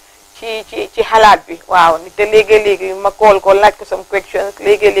jàppale ci xalaat bi waaw ni te léegi-léegi ma kool ko laaj ko some questions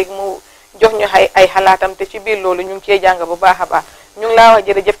léegi-léegi mu jox ñu ay xalaatam te ci biir loolu ñu ngi cee jàng bu baax a baax ñu ngi laa wax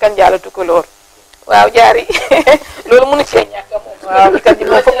jërëjëf kan jaala tukulóor waaw jaari loolu mënu cee ñàkk moom waaw kat ji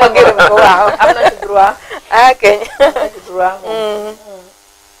moom foog ma gërëm ko waaw am na ci droit keñ am na ci droit moom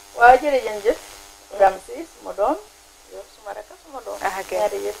waaw jërëjëf Ramzy suma doom yow suma rek suma doom keñ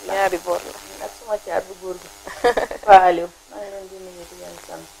ñaari yëpp la ñaari boor la ak suma caat bu góor gi Paa Aliou maa ngi leen di nuyu di leen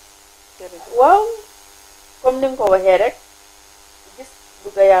sant waaw comme ni nga ko waxee rek gis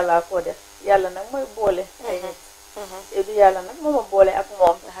dugga yàlla koo def yàlla nag mooy boole ay nit te du yàlla nag moo ma boole ak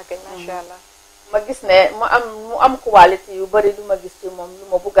moom macha allah ma gis ne mu am qualité yu bari lu ma gis ci moom lu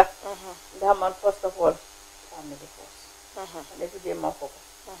ma bugga ndax man first of all family first ne tuddee ma ko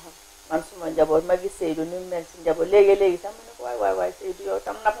man suma njaboot ma gis Saidou ni mu mel si njaboot léegi sax ma ne ko waay Saidou yow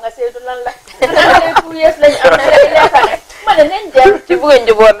tam nap nga Saidou lan la ne pour yees lañu am na lay lekka ne ma ne nañ jël ci bëgg a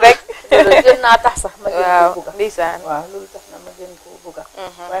njaboot rek loolu gën naa tax sax ma gën koo bugga ndeysaan waaw loolu tax na ma gën koo bugga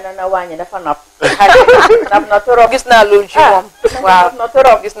waaye na wàññi dafa nap nap na torop gis naa loolu ci moom waaw nap na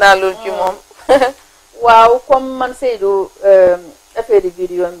torop gis naa loolu ci moom waaw comme man Saidou affaire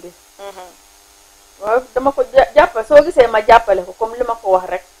vidéo bi waaw dama ko jàppale soo gisee ma jàppale ko comme li ma ko wax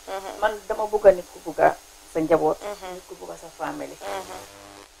rek man dama bugga nit ku bugga sa njaboot nit ku bugga sa famille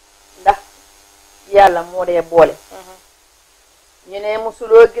ndax yàlla moo dee boole ñu ne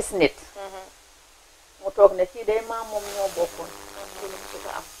musuloo gis nit mu toog ne kii day maa moom ñoo bokkoon loolu musul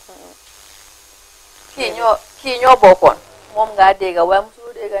am kii ñoo bokkoon moom ngaa dégga waaye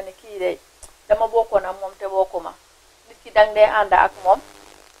musuloo dégga ne kii day dama bokkoon ak moom te bokkuma nit ki dang dee ànd ak moom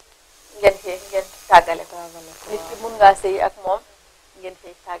ngeen tàggale ko nit ki mun ngaa sëy ak moom ngeen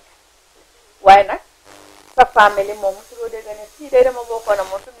xëy tàgg waaye nag sa famille moom musuloo dégg ne kii day dama bokkoon ak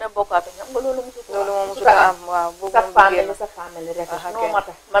moom su ne bokkaatu xam nga loolu musul am waaw sa famille rek noo ma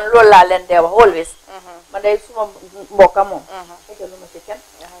tax man loolu laa leen dee wax always man day suma mbokka moom xëjalu ma ci kenn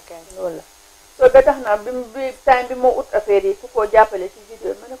loolu la so ba tax na bi time bi moo ut affaire yi ku ko jàppale ci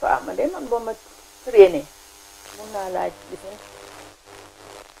vidéo ma ne ko man de man boo ma traîné mun naa laa gisin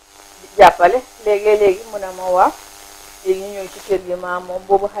jàppale léegi mun a ma waaw léegi ñu ñëw ci kër gi ma moom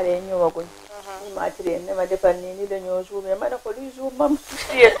boobu xale yi ñëwaguñ ñu ma traîné ne ma defal nii dañoo zoomé ma ne ko luy zoom mam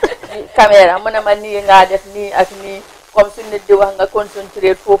téye caméra mu ne ma nii ngaa def nii ak nii comme su nit di wax nga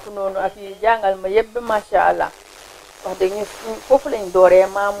concentré foofu noonu ak yi jàngal ma yëpp macha allah wax dëgg ñu foofu lañ dooree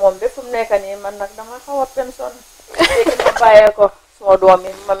maa moom ba fu mu nekk nii man nag dama xaw a pension léegi ma bàyyee ko suma doom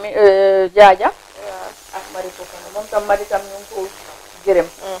yi mami jaaja ak mari foofu na moom tam mari tam ñu ngi ko gërëm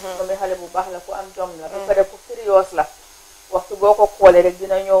moom xale bu baax la ku am jom la ba pare ku sérieux la waxtu boo ko xoolee rek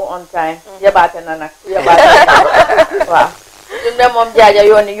dina ñëw on time yabaate na nag ku yabaate na waaw ñun de moom jaaja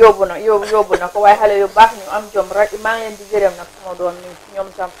yooni yóbbu na ko waaye xale yu baax ñu am jom rek maa ngi leen di gërëm nag suma doom ni ñoom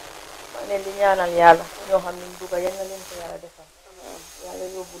tam maa ngi leen di ñaanal yàlla ñoo xam ne bugga yal na leen ko yàlla defal yàlla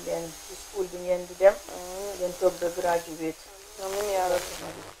yóbbu leen ci school bi ngeen di dem ngeen toog ba graduate amiin yaa rabbi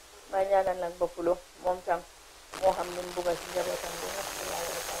maa ñaanal nag boppulo moom tam moo xam ne bugga ci njabootam bi nga ko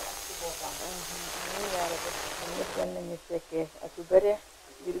yàlla defal ak ci boppam amiin yaa rabbi ñëpp yal nañu fekkee ak yu bare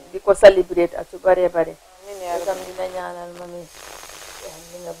di ko celebrate ak yu bare bare tam dina ñaanal mami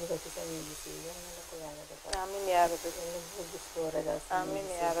li nga bëgg ci sa ñi ci yal na la ko yàlla defal amiin yaa rabbi ñu gis ko ragal amiin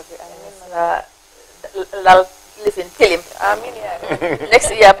yaa rabbi amiin lal lifin tilim amiin yaa rabbi next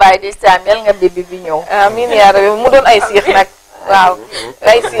year by this time yal nga bébé bi ñëw amiin yaa rabbi mu doon ay siix nag waaw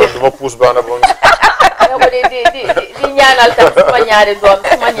ay siix duma puus baana bon nga ko di ñaanal tam suma ñaari doom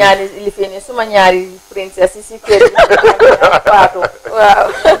suma ñaari lifin suma ñaari princesse yi si kër faatu waaw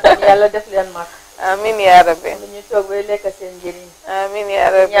yàlla def leen mag amiin yaa rabbi ñu toog bay lekk seen njëriñ amiin yaa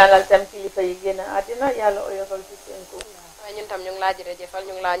rabbi ñaanal tam kilifa yi génn àddina yàlla oyofal ci seen ko waaye ñun tam ñu ngi laa jërëjëfal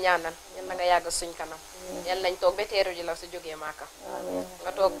ñu ngi laa ñaanal ñun na nga yàgg suñ kanam yal nañ toog ba teeru ji la su jógee Màkka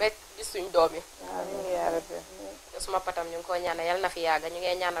nga toog ba gis suñ doom yi amiin yaa rabbi suma patam ñu ngi ko ñaanal yal na fi yàgga ñu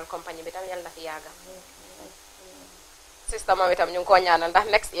ngi ñaanal compagnie bi tam yal na fi yàgga sista moom itam ñu ngi ko ñaanal ndax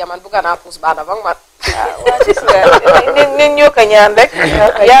next year man bugg naa puus baana ba man waaw gis nga nit ñoo ko ñaan rek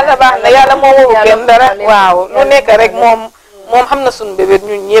yàlla baax na yàlla moo wóoru kenn dara waaw lu nekk rek moom xam na suñu bébét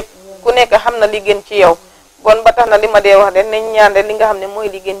ñun ñëpp ku nekk xam na li gën ci yow bon ba tax na li ma dee wax de nañ ñaan de li nga xam ne mooy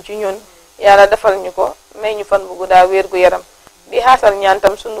li gën ci ñun yàlla defal ñu ko may ñu fan bu guddaa wér gu yaram di xaasal ñaan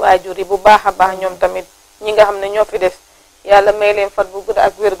tam suñu waajur yi bu baax a baax ñoom tamit ñi nga xam ne ñoo fi des yàlla may leen fan bu gudda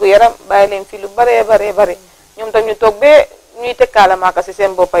ak wér gu yaram bàyyi leen fi lu baree bare ñoom tam ñu toog ba ñuy tekkaala maaka si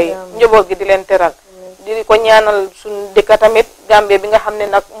seen boppa yi njaboot gi di leen teral di ko ñaanal suñu dëkka tamit Gambie bi nga xam ne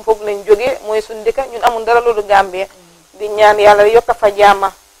nag foofu lañ jógee mooy suñu dëkka ñun amul dara loolu Gambie di ñaan yàlla yokka fa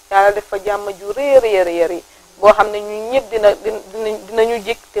jàmma yàlla def fa jàmma ju réer yi boo xam ne ñun ñëpp dinañu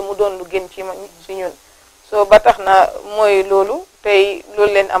jik te mu doon lu gën ci ñun soo ba tax na mooy loolu tey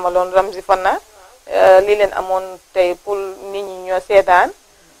loolu leen amaloon Ramzy Fonna lii leen amoon tey pour nit ñi ñoo seetaan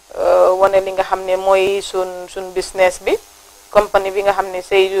wane li nga xam ne mooy sun business bi compagnie bi nga xam ne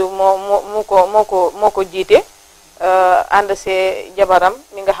Saidou moo ko jiite ànd see jabaram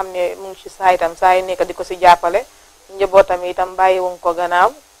mi nga xam ne mu ngi ci saa itam saa yi nekk di ko si jàppale njabootam itam bàyyi wuñ ko gannaaw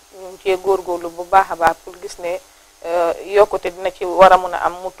ñu ngi cee góorgóorlu bu baax a baax pour gis ne yokkute dina ci war a mun a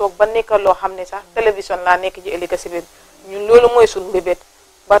am mu toog ba nekk loo xam ne sax télévision laa nekk ci ëllëg si biir ñun loolu mooy suñu mbébét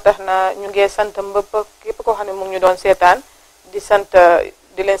ba tax na ñu ngi sant mbëpp képp koo xam ne mu ngi ñu doon seetaan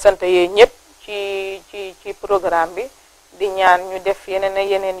di leen sant yee ñëpp ci programme bi di ñaan ñu def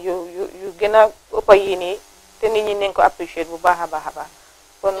yeneen yu gën a ëpp yi nii te nit ñi nañ ko apprécier bu baax a baax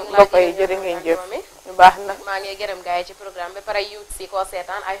kon mbokk yi jërë ngeen jëf ñu baax na maa ngi gërëm gars yi ci programme bi pare youth si ko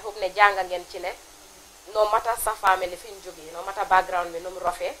seetaan I hope ne jànga ngeen ci ne no matter sa famille fi ñu jógee no matter background bi nu mu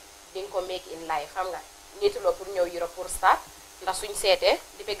rofee di nga ko make in life xam nga niituloo pour ñëw Europe pour start ndax suñ seetee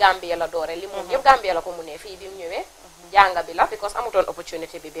depuis Gambie la doore li moom yëpp Gambie la ko mu ne fii bi mu ñëwee jànga bi la because amutoon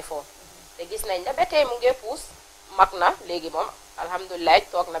opportunity bi before te gis nañ ne ba tey mu ngi puus mag na léegi moom alhamdulilah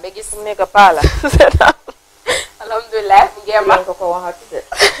toog na ba gis mu nekk paala alhamdulilah mu ngi mag ko waxati de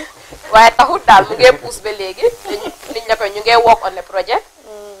waaye taxut daal mu ngi puus ba léegi liñ la ko ñu ngi work on the project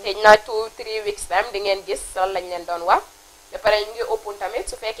te na 2-3 weeks time di ngeen gis loolu lañ leen doon wax ba pare ñu ngi open tamit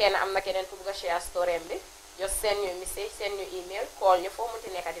su fekkee ne am na keneen ku bugg a share story bi just send ñu message send ñu email call ñu foo munti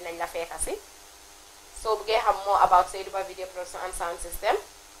nekk dinañ la fekka si soo buggee xam more about SAIDOUBAH video production and sound system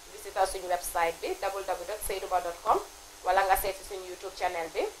visitor suñu website bi www.saidouba.com wala nga seet si suñu YouTube channel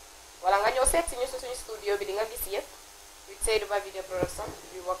bi wala nga ñëw seet si ñu si suñu studio bi di nga gis yëpp with SAIDOUBAH video production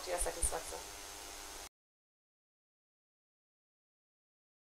we work to your satisfaction